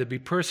 Jesus had to be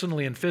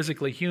personally and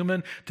physically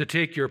human to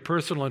take your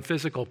personal and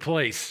physical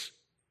place.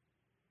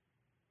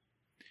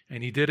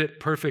 And he did it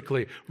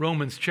perfectly.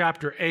 Romans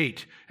chapter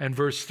 8 and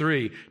verse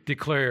 3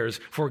 declares,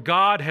 "For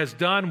God has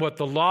done what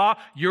the law,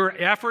 your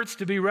efforts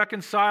to be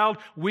reconciled,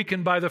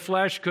 weakened by the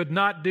flesh, could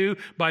not do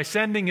by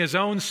sending his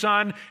own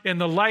Son in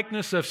the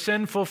likeness of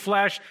sinful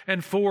flesh,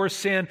 and for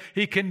sin.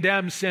 He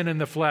condemned sin in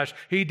the flesh.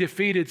 He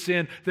defeated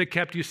sin that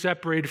kept you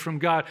separated from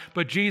God.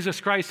 But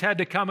Jesus Christ had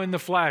to come in the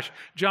flesh."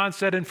 John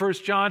said in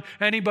 1 John,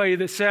 anybody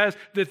that says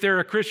that they're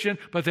a Christian,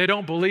 but they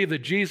don't believe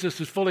that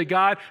Jesus is fully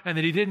God and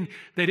that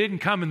they didn't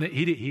come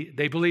in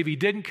they believe he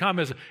didn't come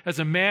as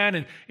a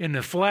man in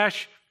the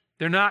flesh.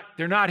 They're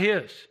not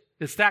his.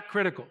 It's that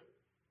critical.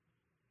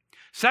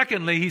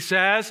 Secondly, he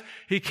says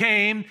he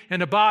came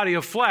in a body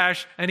of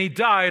flesh and he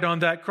died on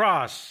that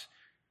cross.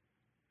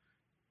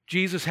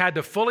 Jesus had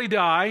to fully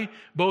die,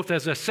 both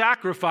as a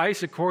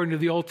sacrifice according to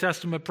the Old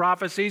Testament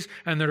prophecies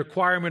and the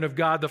requirement of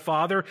God the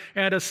Father,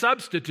 and a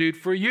substitute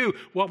for you.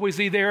 What was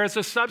he there as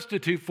a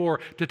substitute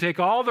for? To take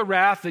all the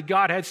wrath that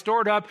God had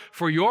stored up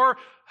for your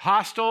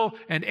hostile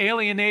and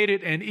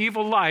alienated and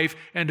evil life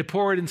and to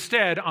pour it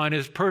instead on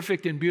his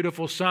perfect and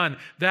beautiful Son.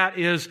 That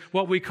is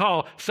what we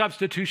call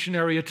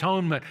substitutionary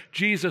atonement.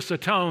 Jesus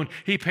atoned.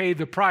 He paid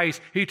the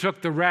price. He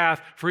took the wrath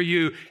for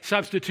you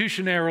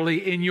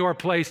substitutionarily in your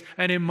place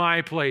and in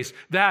my place.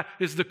 That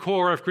is the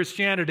core of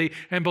Christianity.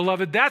 And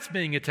beloved, that's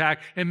being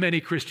attacked in many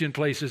Christian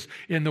places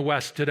in the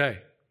West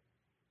today.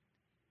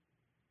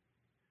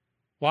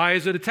 Why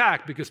is it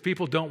attacked? Because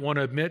people don't want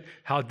to admit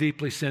how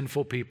deeply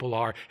sinful people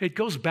are. It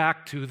goes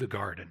back to the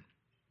garden.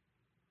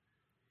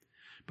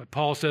 But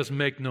Paul says,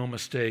 make no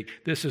mistake,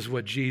 this is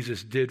what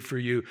Jesus did for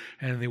you.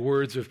 And in the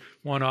words of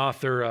one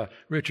author,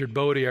 Richard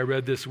Bodie, I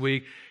read this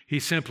week, he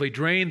simply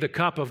drained the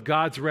cup of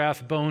God's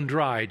wrath bone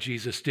dry,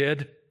 Jesus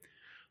did,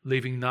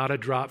 leaving not a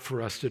drop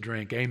for us to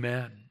drink.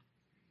 Amen.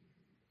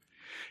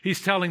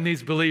 He's telling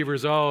these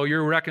believers, oh,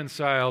 you're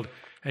reconciled.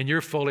 And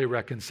you're fully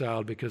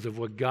reconciled because of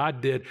what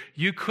God did.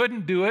 You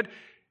couldn't do it,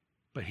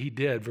 but he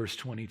did, verse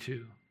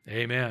 22.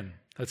 Amen.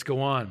 Let's go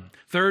on.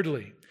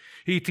 Thirdly,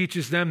 he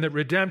teaches them that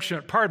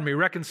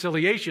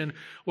reconciliation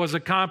was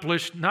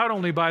accomplished not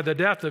only by the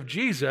death of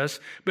Jesus,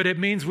 but it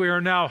means we are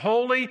now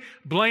holy,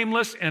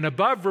 blameless, and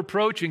above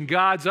reproach in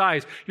God's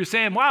eyes. You're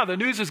saying, wow, the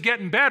news is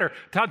getting better.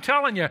 I'm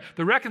telling you,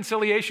 the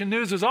reconciliation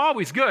news is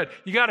always good.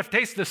 You got to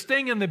taste the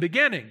sting in the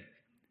beginning.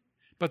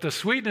 But the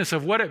sweetness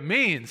of what it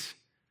means,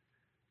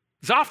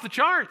 it's off the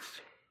charts.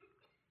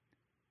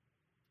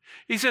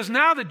 He says,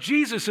 now that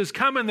Jesus has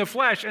come in the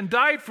flesh and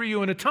died for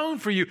you and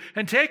atoned for you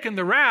and taken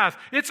the wrath,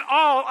 it's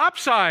all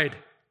upside.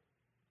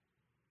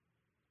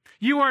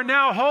 You are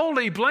now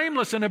holy,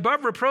 blameless, and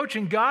above reproach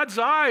in God's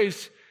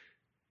eyes.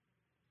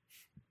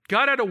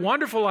 God had a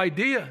wonderful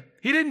idea.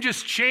 He didn't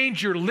just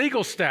change your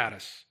legal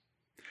status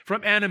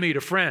from enemy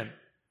to friend.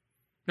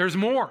 There's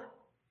more.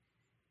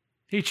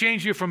 He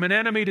changed you from an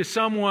enemy to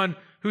someone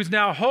who's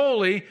now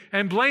holy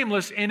and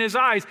blameless in his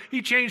eyes.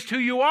 He changed who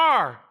you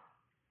are.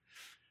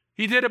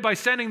 He did it by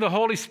sending the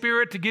Holy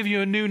Spirit to give you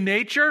a new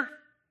nature,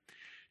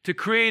 to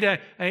create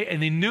a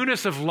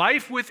newness of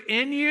life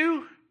within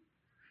you,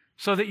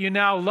 so that you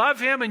now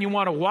love him and you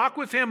want to walk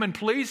with him and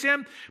please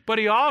him. But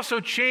he also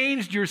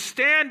changed your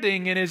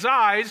standing in his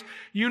eyes.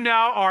 You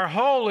now are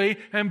holy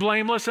and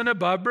blameless and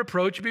above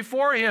reproach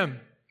before him.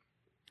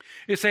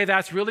 You say,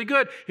 that's really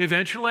good.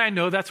 Eventually, I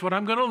know that's what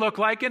I'm going to look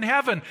like in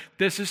heaven.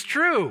 This is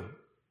true.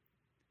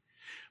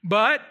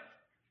 But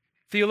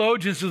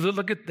theologians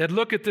that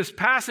look at this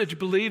passage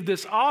believe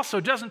this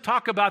also doesn't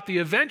talk about the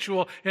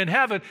eventual in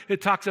heaven.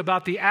 It talks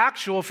about the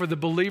actual for the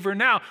believer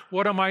now.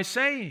 What am I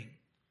saying?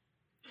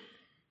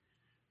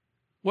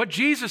 What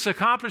Jesus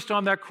accomplished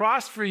on that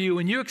cross for you,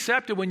 and you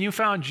accepted when you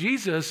found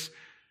Jesus,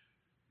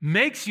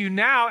 makes you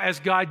now, as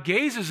God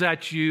gazes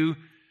at you,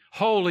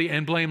 holy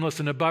and blameless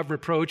and above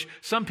reproach.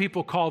 Some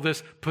people call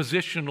this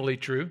positionally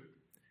true.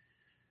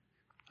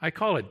 I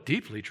call it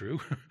deeply true.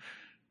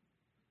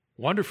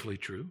 Wonderfully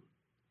true.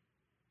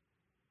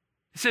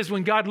 It says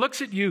when God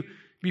looks at you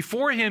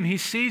before him, he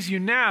sees you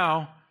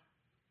now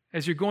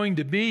as you're going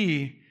to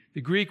be.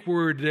 The Greek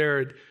word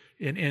there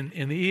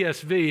in the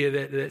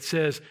ESV that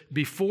says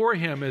before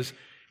him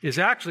is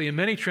actually in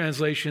many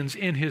translations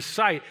in his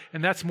sight,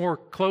 and that's more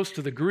close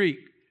to the Greek.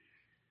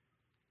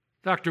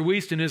 Dr.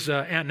 Wiest, in his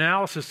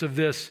analysis of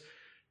this,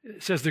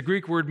 says the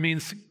Greek word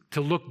means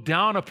to look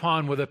down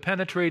upon with a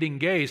penetrating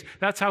gaze.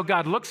 That's how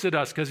God looks at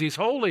us because he's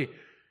holy.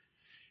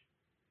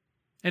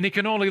 And he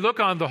can only look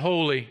on the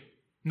holy.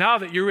 Now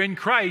that you're in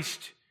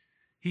Christ,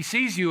 he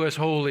sees you as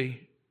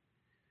holy.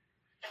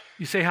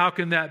 You say, how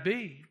can that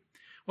be?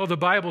 Well, the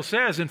Bible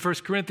says in 1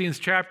 Corinthians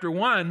chapter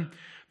 1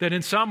 that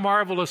in some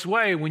marvelous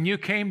way, when you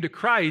came to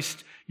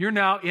Christ, you're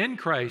now in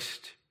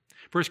Christ.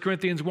 1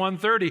 Corinthians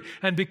 1:30,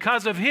 and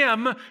because of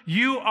him,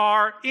 you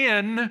are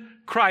in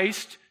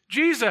Christ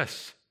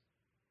Jesus.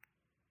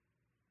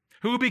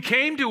 who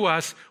became to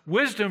us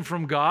wisdom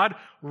from God,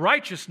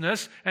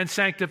 righteousness and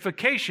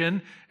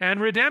sanctification and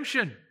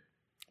redemption.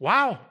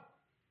 Wow.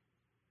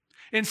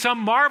 In some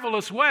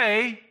marvelous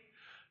way,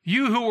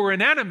 you who were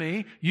an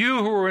enemy,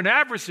 you who were an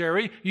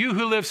adversary, you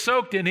who lived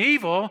soaked in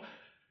evil,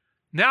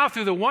 now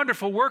through the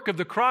wonderful work of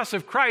the cross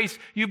of Christ,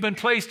 you've been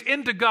placed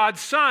into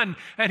God's Son,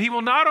 and He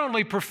will not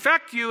only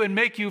perfect you and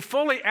make you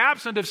fully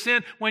absent of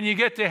sin when you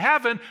get to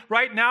heaven.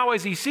 Right now,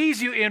 as He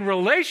sees you in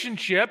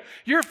relationship,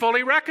 you're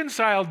fully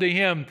reconciled to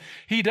Him.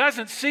 He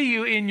doesn't see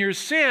you in your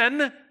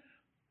sin.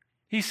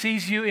 He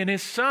sees you in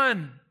His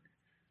Son.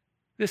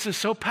 This is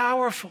so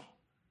powerful.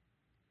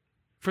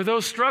 For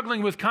those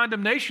struggling with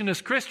condemnation as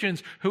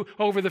Christians who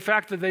over the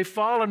fact that they've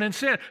fallen in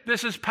sin,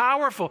 this is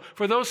powerful.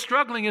 For those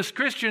struggling as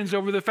Christians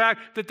over the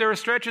fact that there are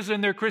stretches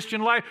in their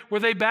Christian life where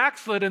they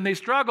backslid and they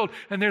struggled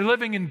and they're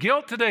living in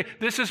guilt today,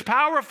 this is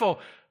powerful.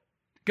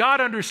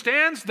 God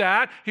understands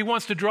that. He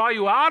wants to draw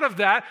you out of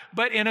that,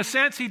 but in a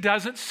sense, He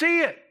doesn't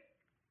see it.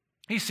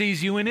 He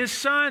sees you in His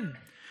Son.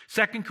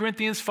 2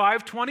 Corinthians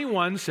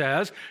 5:21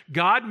 says,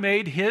 God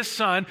made His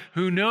Son,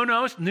 who knew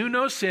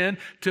no sin,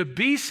 to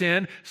be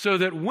sin, so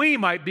that we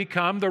might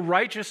become the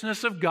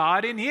righteousness of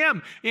God in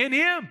Him. In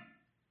Him.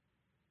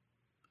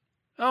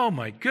 Oh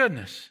my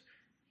goodness.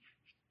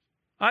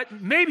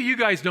 Maybe you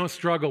guys don't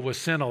struggle with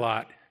sin a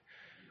lot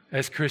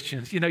as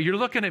Christians. You know, you're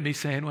looking at me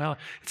saying, well,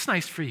 it's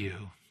nice for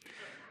you.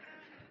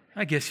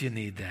 I guess you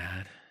need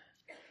that.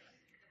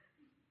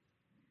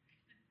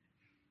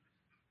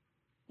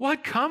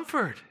 What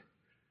comfort.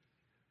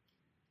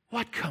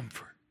 What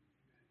comfort.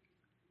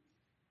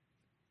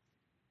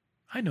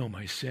 I know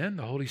my sin.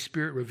 The Holy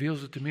Spirit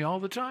reveals it to me all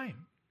the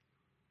time.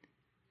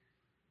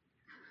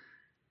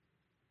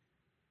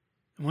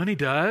 And when He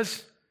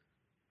does,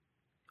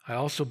 I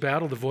also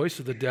battle the voice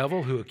of the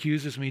devil who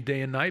accuses me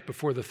day and night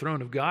before the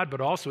throne of God,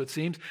 but also, it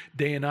seems,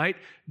 day and night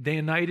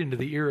into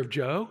the ear of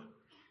Joe.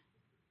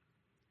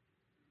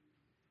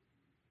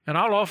 And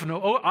I'll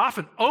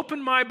often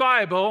open my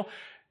Bible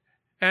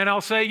and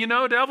I'll say, you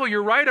know, devil,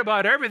 you're right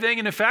about everything.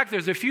 And in fact,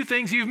 there's a few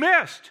things you've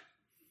missed.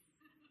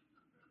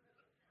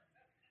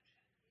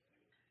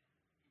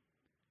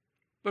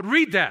 But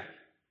read that.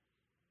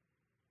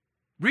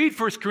 Read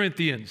 1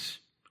 Corinthians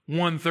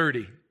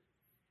 1:30.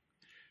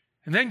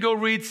 And then go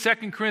read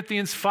 2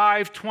 Corinthians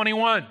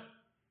 5:21.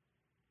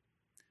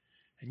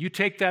 And you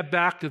take that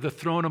back to the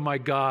throne of my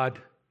God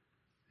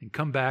and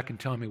come back and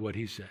tell me what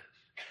He says.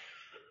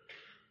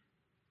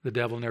 The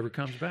devil never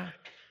comes back.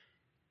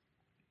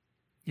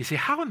 You say,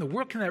 how in the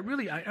world can that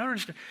really? I don't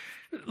understand.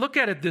 Look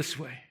at it this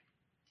way.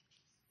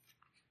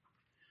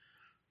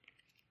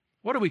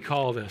 What do we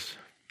call this?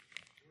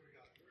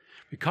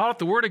 We call it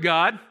the Word of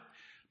God,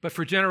 but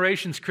for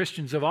generations,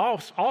 Christians have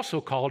also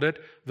called it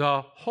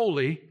the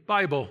Holy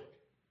Bible.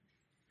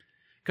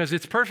 Because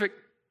it's perfect.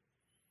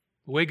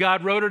 The way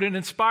God wrote it and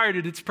inspired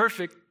it, it's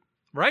perfect,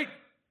 right?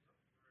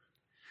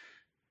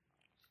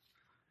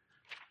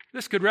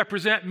 This could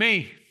represent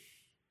me.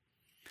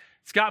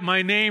 It's got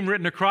my name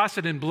written across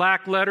it in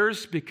black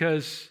letters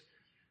because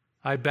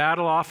I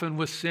battle often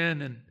with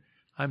sin and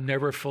I'm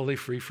never fully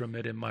free from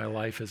it in my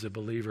life as a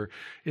believer.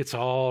 It's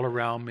all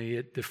around me.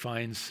 It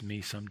defines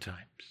me sometimes.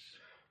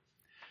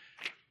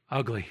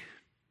 Ugly.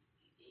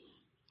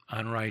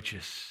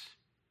 Unrighteous.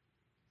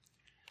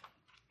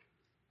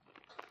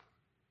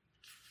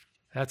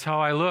 That's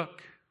how I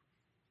look.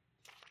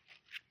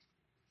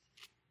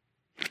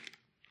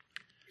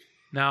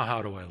 Now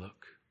how do I look?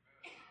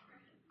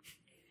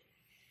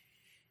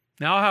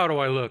 Now how do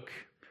I look?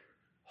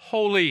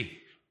 Holy.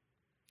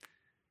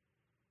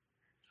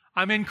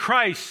 I'm in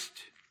Christ.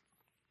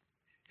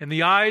 In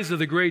the eyes of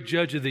the great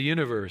judge of the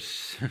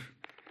universe,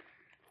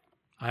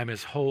 I'm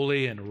as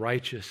holy and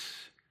righteous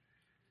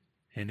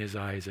in His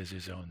eyes as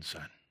His own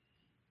Son.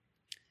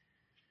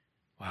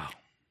 Wow.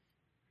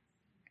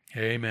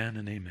 Amen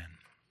and amen.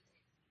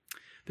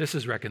 This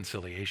is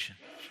reconciliation.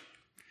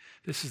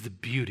 This is the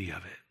beauty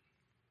of it.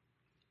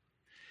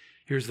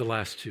 Here's the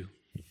last two.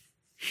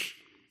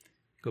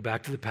 Go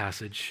back to the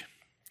passage.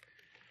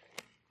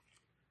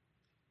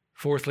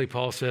 Fourthly,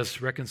 Paul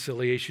says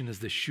reconciliation is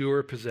the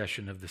sure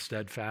possession of the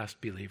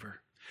steadfast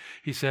believer.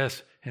 He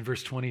says in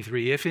verse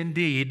 23, if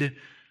indeed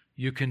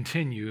you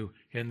continue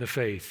in the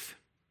faith,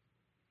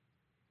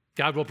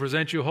 God will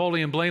present you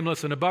holy and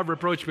blameless and above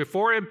reproach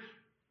before Him.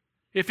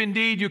 If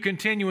indeed you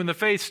continue in the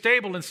faith,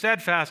 stable and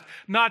steadfast,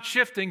 not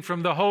shifting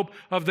from the hope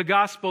of the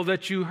gospel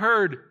that you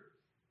heard.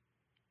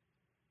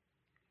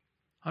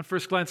 On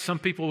first glance, some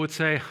people would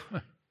say,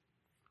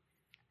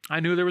 I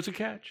knew there was a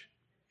catch.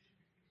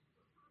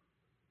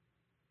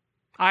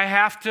 I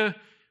have to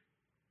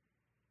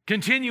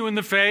continue in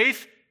the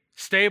faith,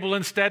 stable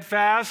and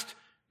steadfast,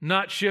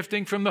 not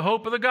shifting from the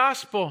hope of the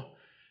gospel.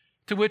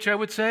 To which I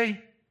would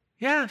say,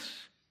 yes.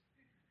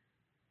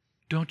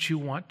 Don't you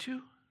want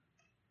to?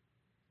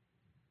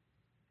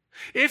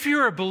 If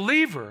you're a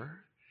believer,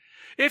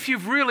 if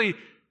you've really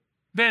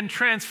been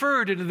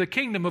transferred into the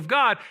kingdom of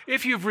God,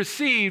 if you've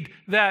received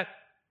that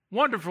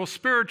wonderful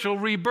spiritual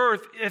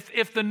rebirth.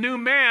 If the new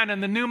man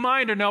and the new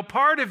mind are now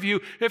part of you,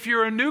 if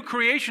you're a new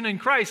creation in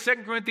Christ,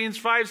 2 Corinthians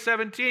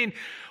 5:17,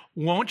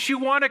 won't you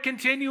want to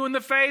continue in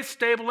the faith,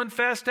 stable and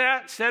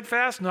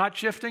steadfast, not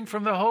shifting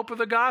from the hope of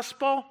the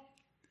gospel?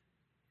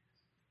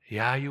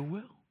 Yeah, you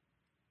will.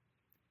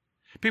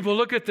 People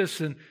look at this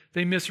and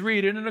they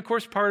misread it, and of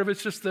course part of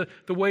it's just the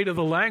weight of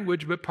the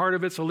language, but part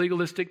of it's a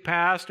legalistic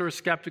past or a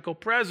skeptical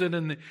present.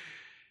 And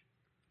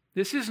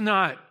this is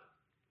not,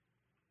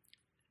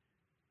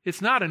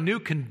 it's not a new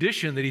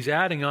condition that he's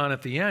adding on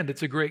at the end.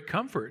 It's a great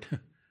comfort.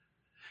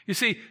 You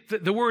see,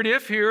 the word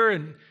if here,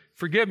 and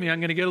forgive me, I'm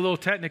going to get a little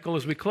technical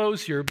as we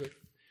close here, but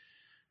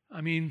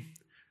I mean,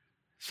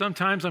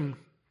 sometimes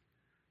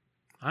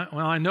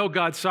I know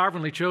God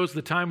sovereignly chose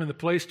the time and the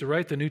place to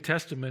write the New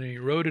Testament, and he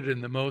wrote it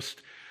in the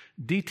most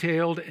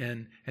detailed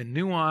and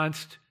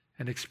nuanced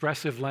and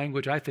expressive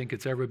language I think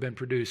it's ever been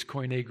produced,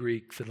 Koine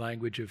Greek, the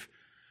language of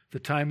the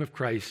time of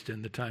Christ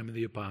and the time of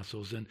the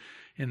apostles. And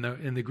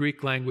in the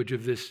Greek language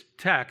of this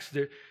text,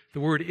 the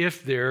word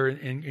if there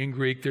in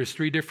Greek, there's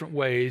three different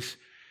ways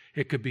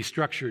it could be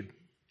structured.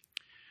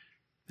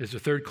 There's a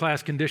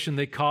third-class condition,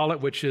 they call it,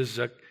 which is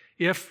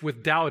if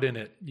with doubt in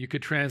it. You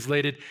could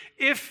translate it,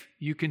 if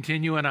you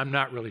continue, and I'm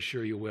not really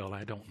sure you will,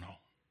 I don't know.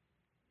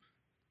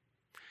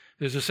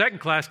 There's a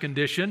second-class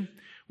condition,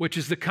 which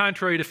is the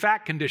contrary to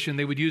fact condition.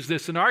 They would use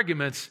this in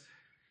arguments.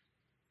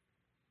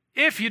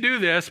 If you do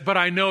this, but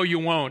I know you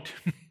won't.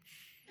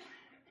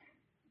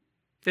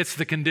 It's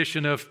the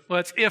condition of, well,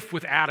 it's if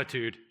with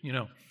attitude, you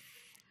know.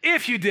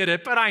 If you did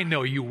it, but I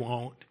know you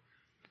won't.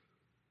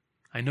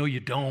 I know you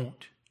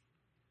don't.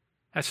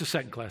 That's the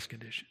second-class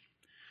condition.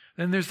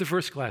 Then there's the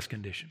first-class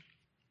condition.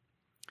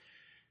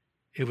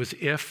 It was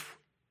if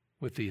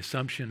with the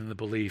assumption and the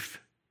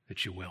belief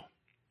that you will.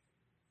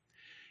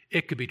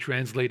 It could be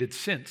translated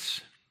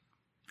since,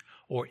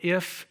 or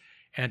if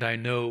and I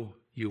know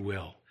you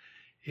will.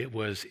 It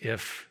was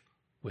if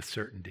with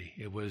certainty.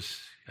 It was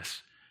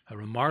a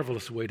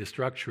marvelous way to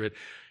structure it.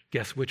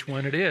 Guess which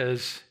one it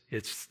is?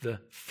 It's the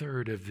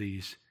third of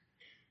these.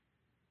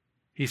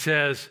 He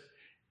says,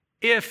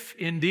 if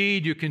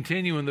indeed you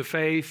continue in the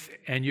faith,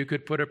 and you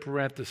could put a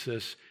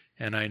parenthesis,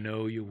 and I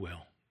know you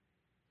will.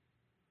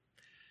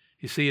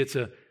 You see, it's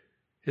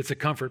a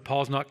comfort.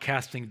 Paul's not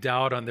casting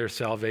doubt on their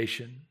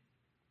salvation.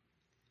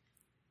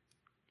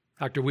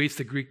 Dr. Wheats,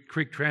 the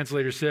Greek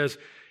translator, says,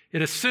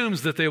 it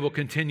assumes that they will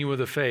continue with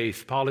the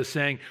faith. Paul is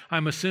saying,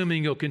 I'm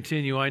assuming you'll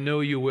continue. I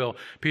know you will.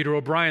 Peter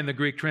O'Brien, the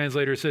Greek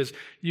translator, says,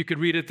 you could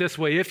read it this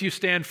way, if you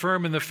stand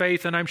firm in the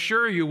faith, and I'm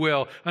sure you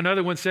will.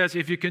 Another one says,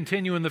 if you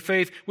continue in the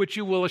faith, which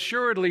you will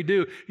assuredly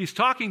do. He's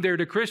talking there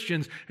to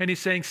Christians, and he's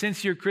saying,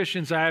 since you're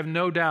Christians, I have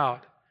no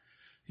doubt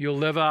you'll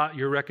live out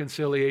your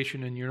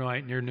reconciliation and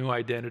your new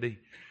identity,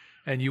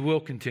 and you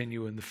will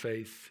continue in the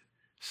faith,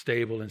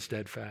 stable and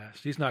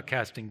steadfast. He's not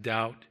casting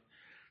doubt.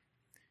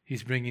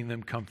 He's bringing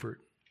them comfort.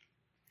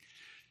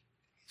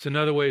 It's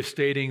another way of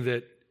stating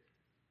that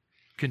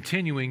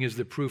continuing is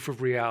the proof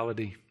of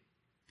reality.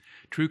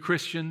 True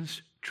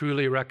Christians,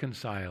 truly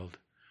reconciled,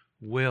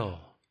 will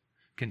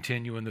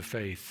continue in the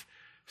faith,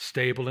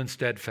 stable and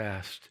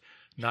steadfast,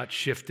 not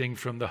shifting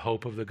from the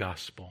hope of the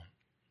gospel.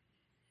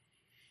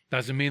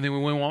 Doesn't mean that we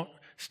won't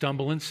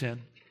stumble in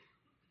sin.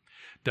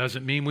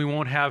 Doesn't mean we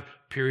won't have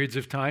periods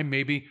of time,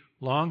 maybe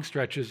long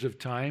stretches of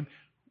time,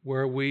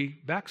 where we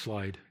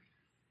backslide.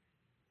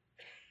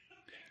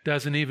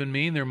 Doesn't even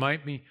mean there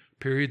might be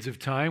periods of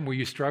time where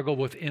you struggle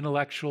with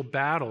intellectual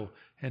battle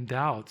and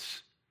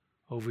doubts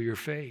over your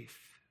faith.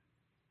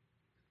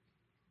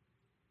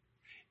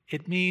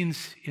 It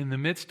means in the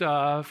midst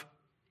of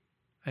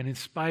and in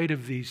spite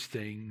of these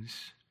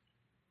things,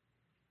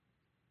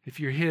 if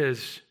you're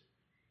His,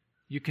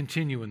 you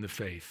continue in the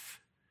faith.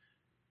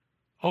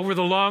 Over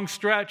the long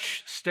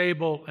stretch,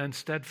 stable and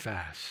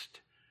steadfast.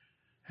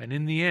 And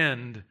in the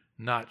end,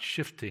 not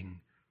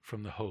shifting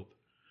from the hope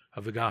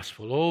of the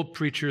gospel. Old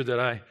preacher that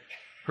I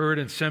heard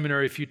in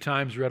seminary a few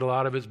times, read a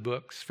lot of his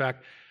books. In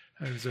fact,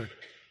 there's a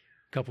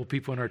couple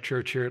people in our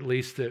church here at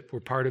least that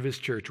were part of his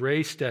church.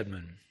 Ray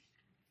Stedman,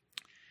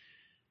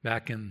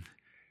 back in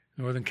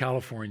Northern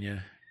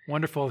California,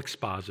 wonderful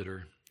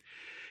expositor.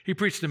 He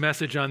preached a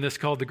message on this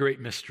called The Great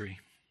Mystery.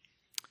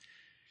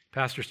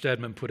 Pastor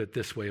Stedman put it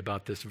this way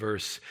about this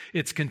verse.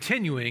 It's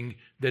continuing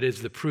that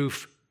is the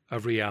proof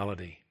of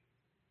reality.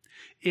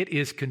 It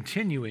is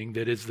continuing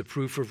that is the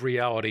proof of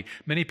reality.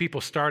 Many people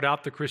start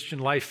out the Christian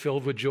life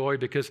filled with joy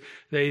because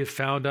they have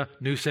found a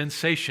new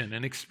sensation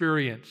and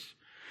experience,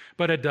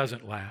 but it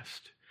doesn't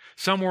last.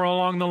 Somewhere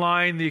along the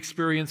line, the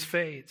experience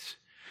fades.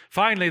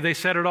 Finally, they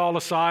set it all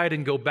aside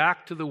and go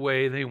back to the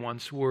way they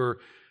once were.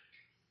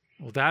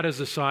 Well, that is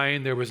a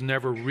sign there was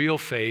never real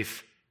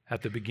faith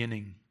at the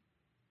beginning.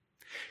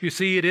 You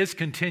see, it is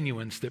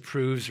continuance that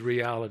proves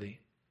reality.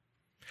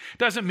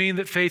 Doesn't mean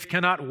that faith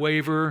cannot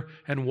waver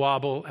and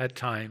wobble at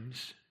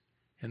times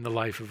in the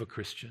life of a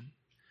Christian.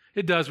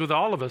 It does with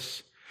all of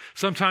us.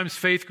 Sometimes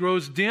faith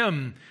grows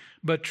dim,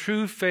 but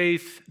true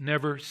faith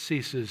never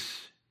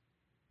ceases,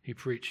 he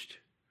preached.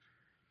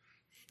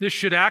 This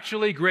should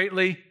actually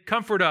greatly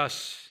comfort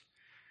us.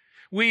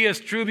 We as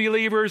true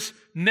believers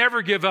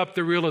never give up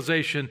the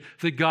realization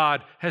that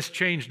God has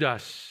changed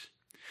us.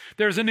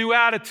 There's a new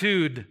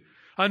attitude,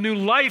 a new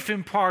life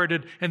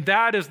imparted, and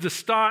that is the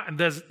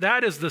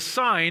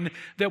sign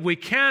that we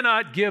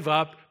cannot give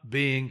up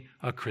being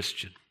a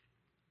Christian.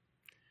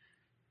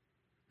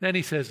 Then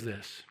he says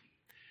this.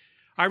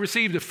 I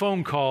received a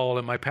phone call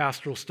in my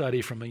pastoral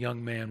study from a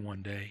young man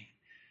one day.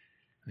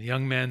 The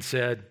young man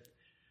said,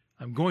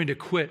 I'm going to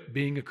quit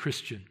being a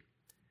Christian.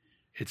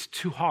 It's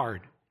too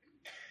hard.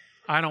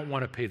 I don't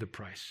want to pay the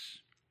price.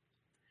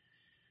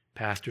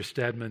 Pastor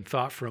Stedman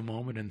thought for a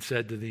moment and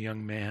said to the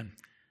young man,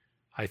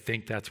 I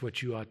think that's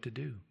what you ought to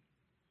do.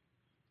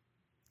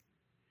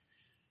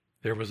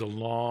 There was a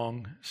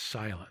long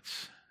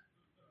silence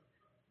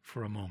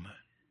for a moment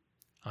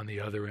on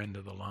the other end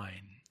of the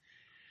line.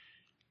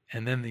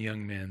 And then the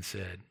young man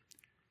said,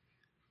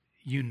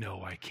 you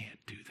know I can't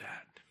do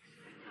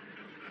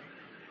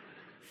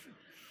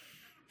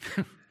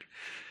that.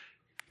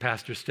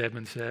 Pastor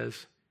Stedman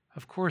says,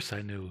 of course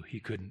I knew he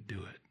couldn't do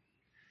it.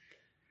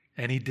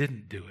 And he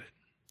didn't do it.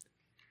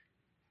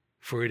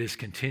 For it is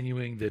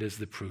continuing that is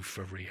the proof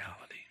of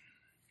reality.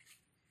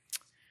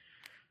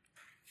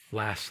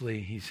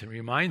 Lastly, he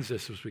reminds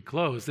us as we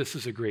close, this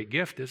is a great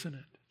gift, isn't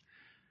it?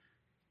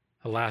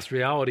 The last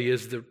reality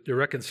is the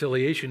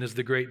reconciliation is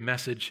the great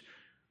message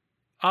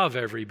of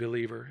every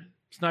believer.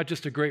 It's not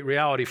just a great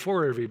reality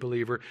for every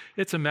believer.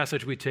 It's a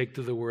message we take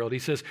to the world. He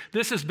says,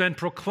 this has been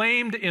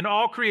proclaimed in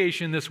all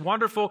creation, this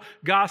wonderful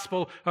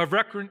gospel of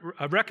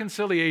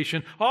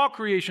reconciliation, all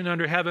creation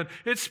under heaven.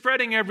 It's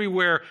spreading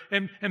everywhere,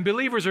 and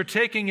believers are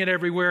taking it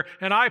everywhere.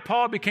 And I,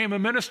 Paul, became a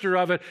minister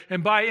of it.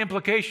 And by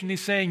implication,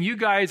 he's saying, you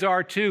guys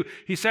are too.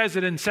 He says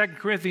it in 2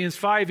 Corinthians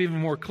 5 even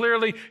more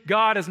clearly.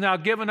 God has now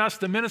given us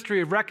the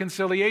ministry of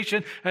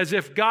reconciliation as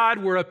if God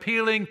were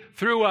appealing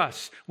through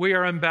us. We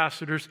are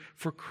ambassadors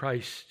for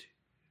Christ.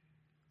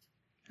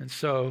 And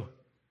so,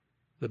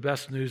 the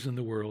best news in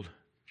the world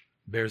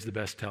bears the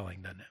best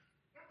telling, doesn't it?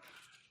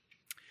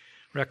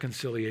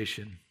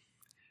 Reconciliation.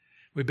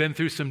 We've been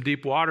through some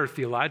deep water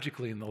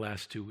theologically in the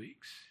last 2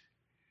 weeks.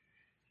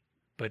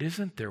 But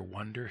isn't there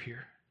wonder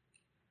here?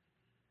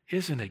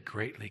 Isn't it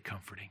greatly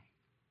comforting?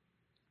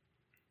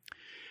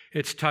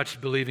 It's touched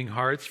believing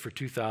hearts for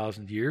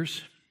 2,000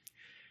 years.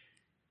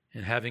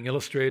 And having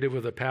illustrated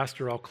with a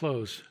pastor, I'll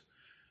close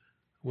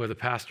with a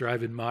pastor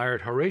I've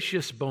admired,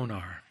 Horatius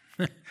Bonar.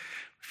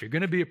 If you're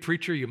going to be a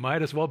preacher, you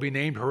might as well be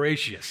named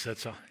Horatius.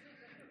 That's all.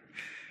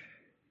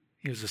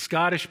 He was a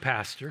Scottish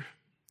pastor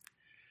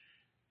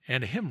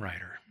and a hymn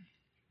writer.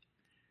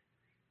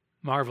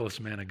 Marvelous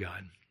man of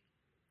God.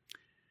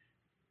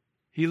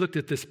 He looked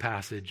at this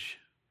passage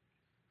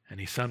and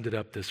he summed it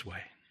up this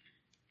way.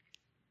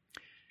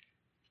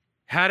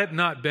 Had it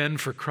not been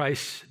for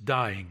Christ's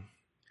dying,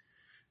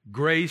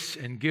 grace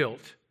and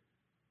guilt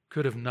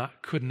could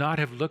not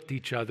have looked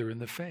each other in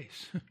the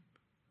face.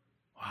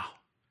 Wow.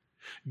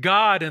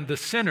 God and the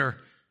sinner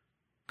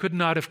could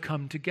not have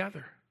come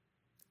together.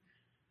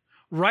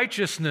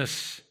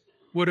 Righteousness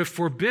would have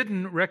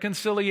forbidden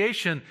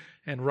reconciliation,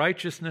 and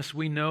righteousness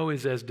we know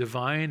is as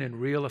divine and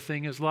real a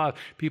thing as love.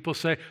 People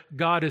say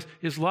God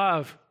is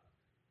love.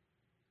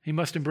 He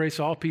must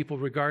embrace all people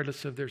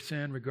regardless of their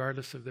sin,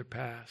 regardless of their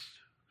past.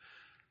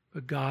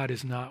 But God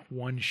is not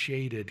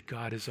one-shaded.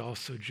 God is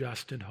also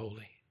just and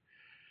holy.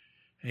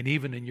 And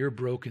even in your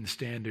broken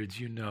standards,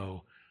 you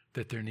know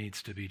that there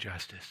needs to be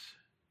justice.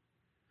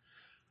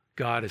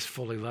 God is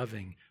fully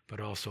loving, but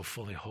also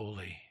fully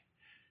holy.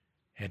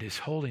 And his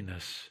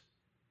holiness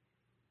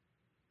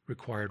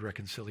required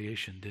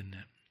reconciliation, didn't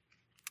it?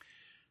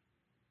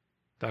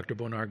 Dr.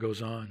 Bonar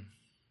goes on.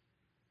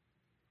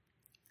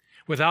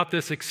 Without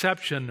this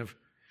exception of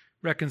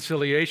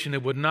reconciliation,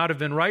 it would not have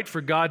been right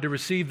for God to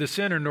receive the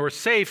sinner, nor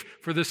safe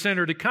for the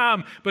sinner to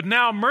come. But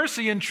now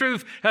mercy and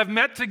truth have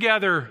met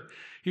together.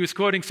 He was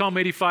quoting Psalm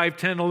 85,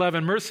 10,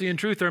 11. Mercy and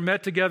truth are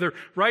met together.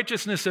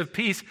 Righteousness of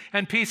peace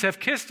and peace have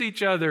kissed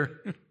each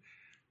other.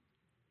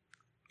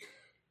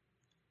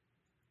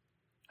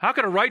 How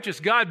could a righteous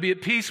God be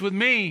at peace with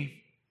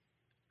me?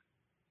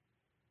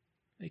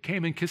 They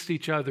came and kissed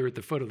each other at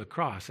the foot of the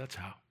cross. That's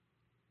how.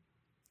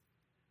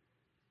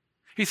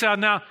 He said,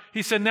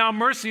 now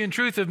mercy and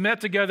truth have met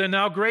together.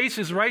 Now grace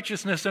is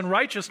righteousness and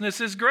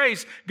righteousness is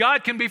grace.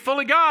 God can be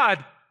fully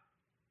God.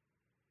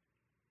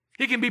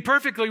 He can be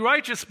perfectly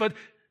righteous, but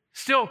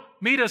still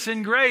meet us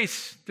in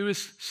grace through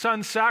his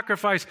son's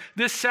sacrifice.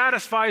 This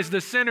satisfies the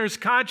sinner's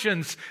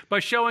conscience by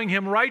showing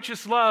him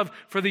righteous love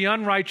for the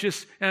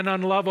unrighteous and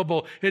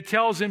unlovable. It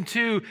tells him,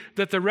 too,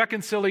 that the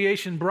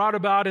reconciliation brought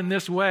about in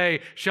this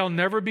way shall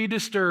never be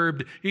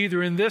disturbed,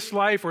 either in this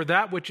life or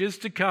that which is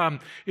to come.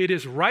 It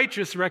is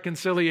righteous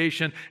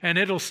reconciliation, and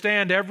it'll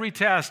stand every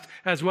test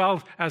as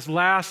well as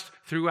last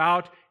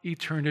throughout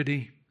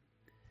eternity.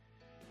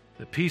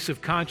 The peace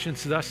of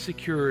conscience thus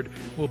secured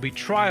will be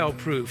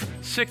trial-proof,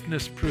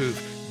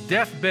 sickness-proof,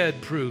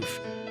 deathbed-proof,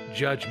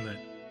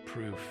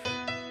 judgment-proof.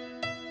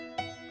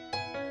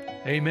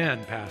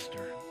 Amen,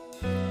 Pastor,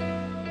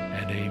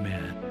 and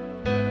amen.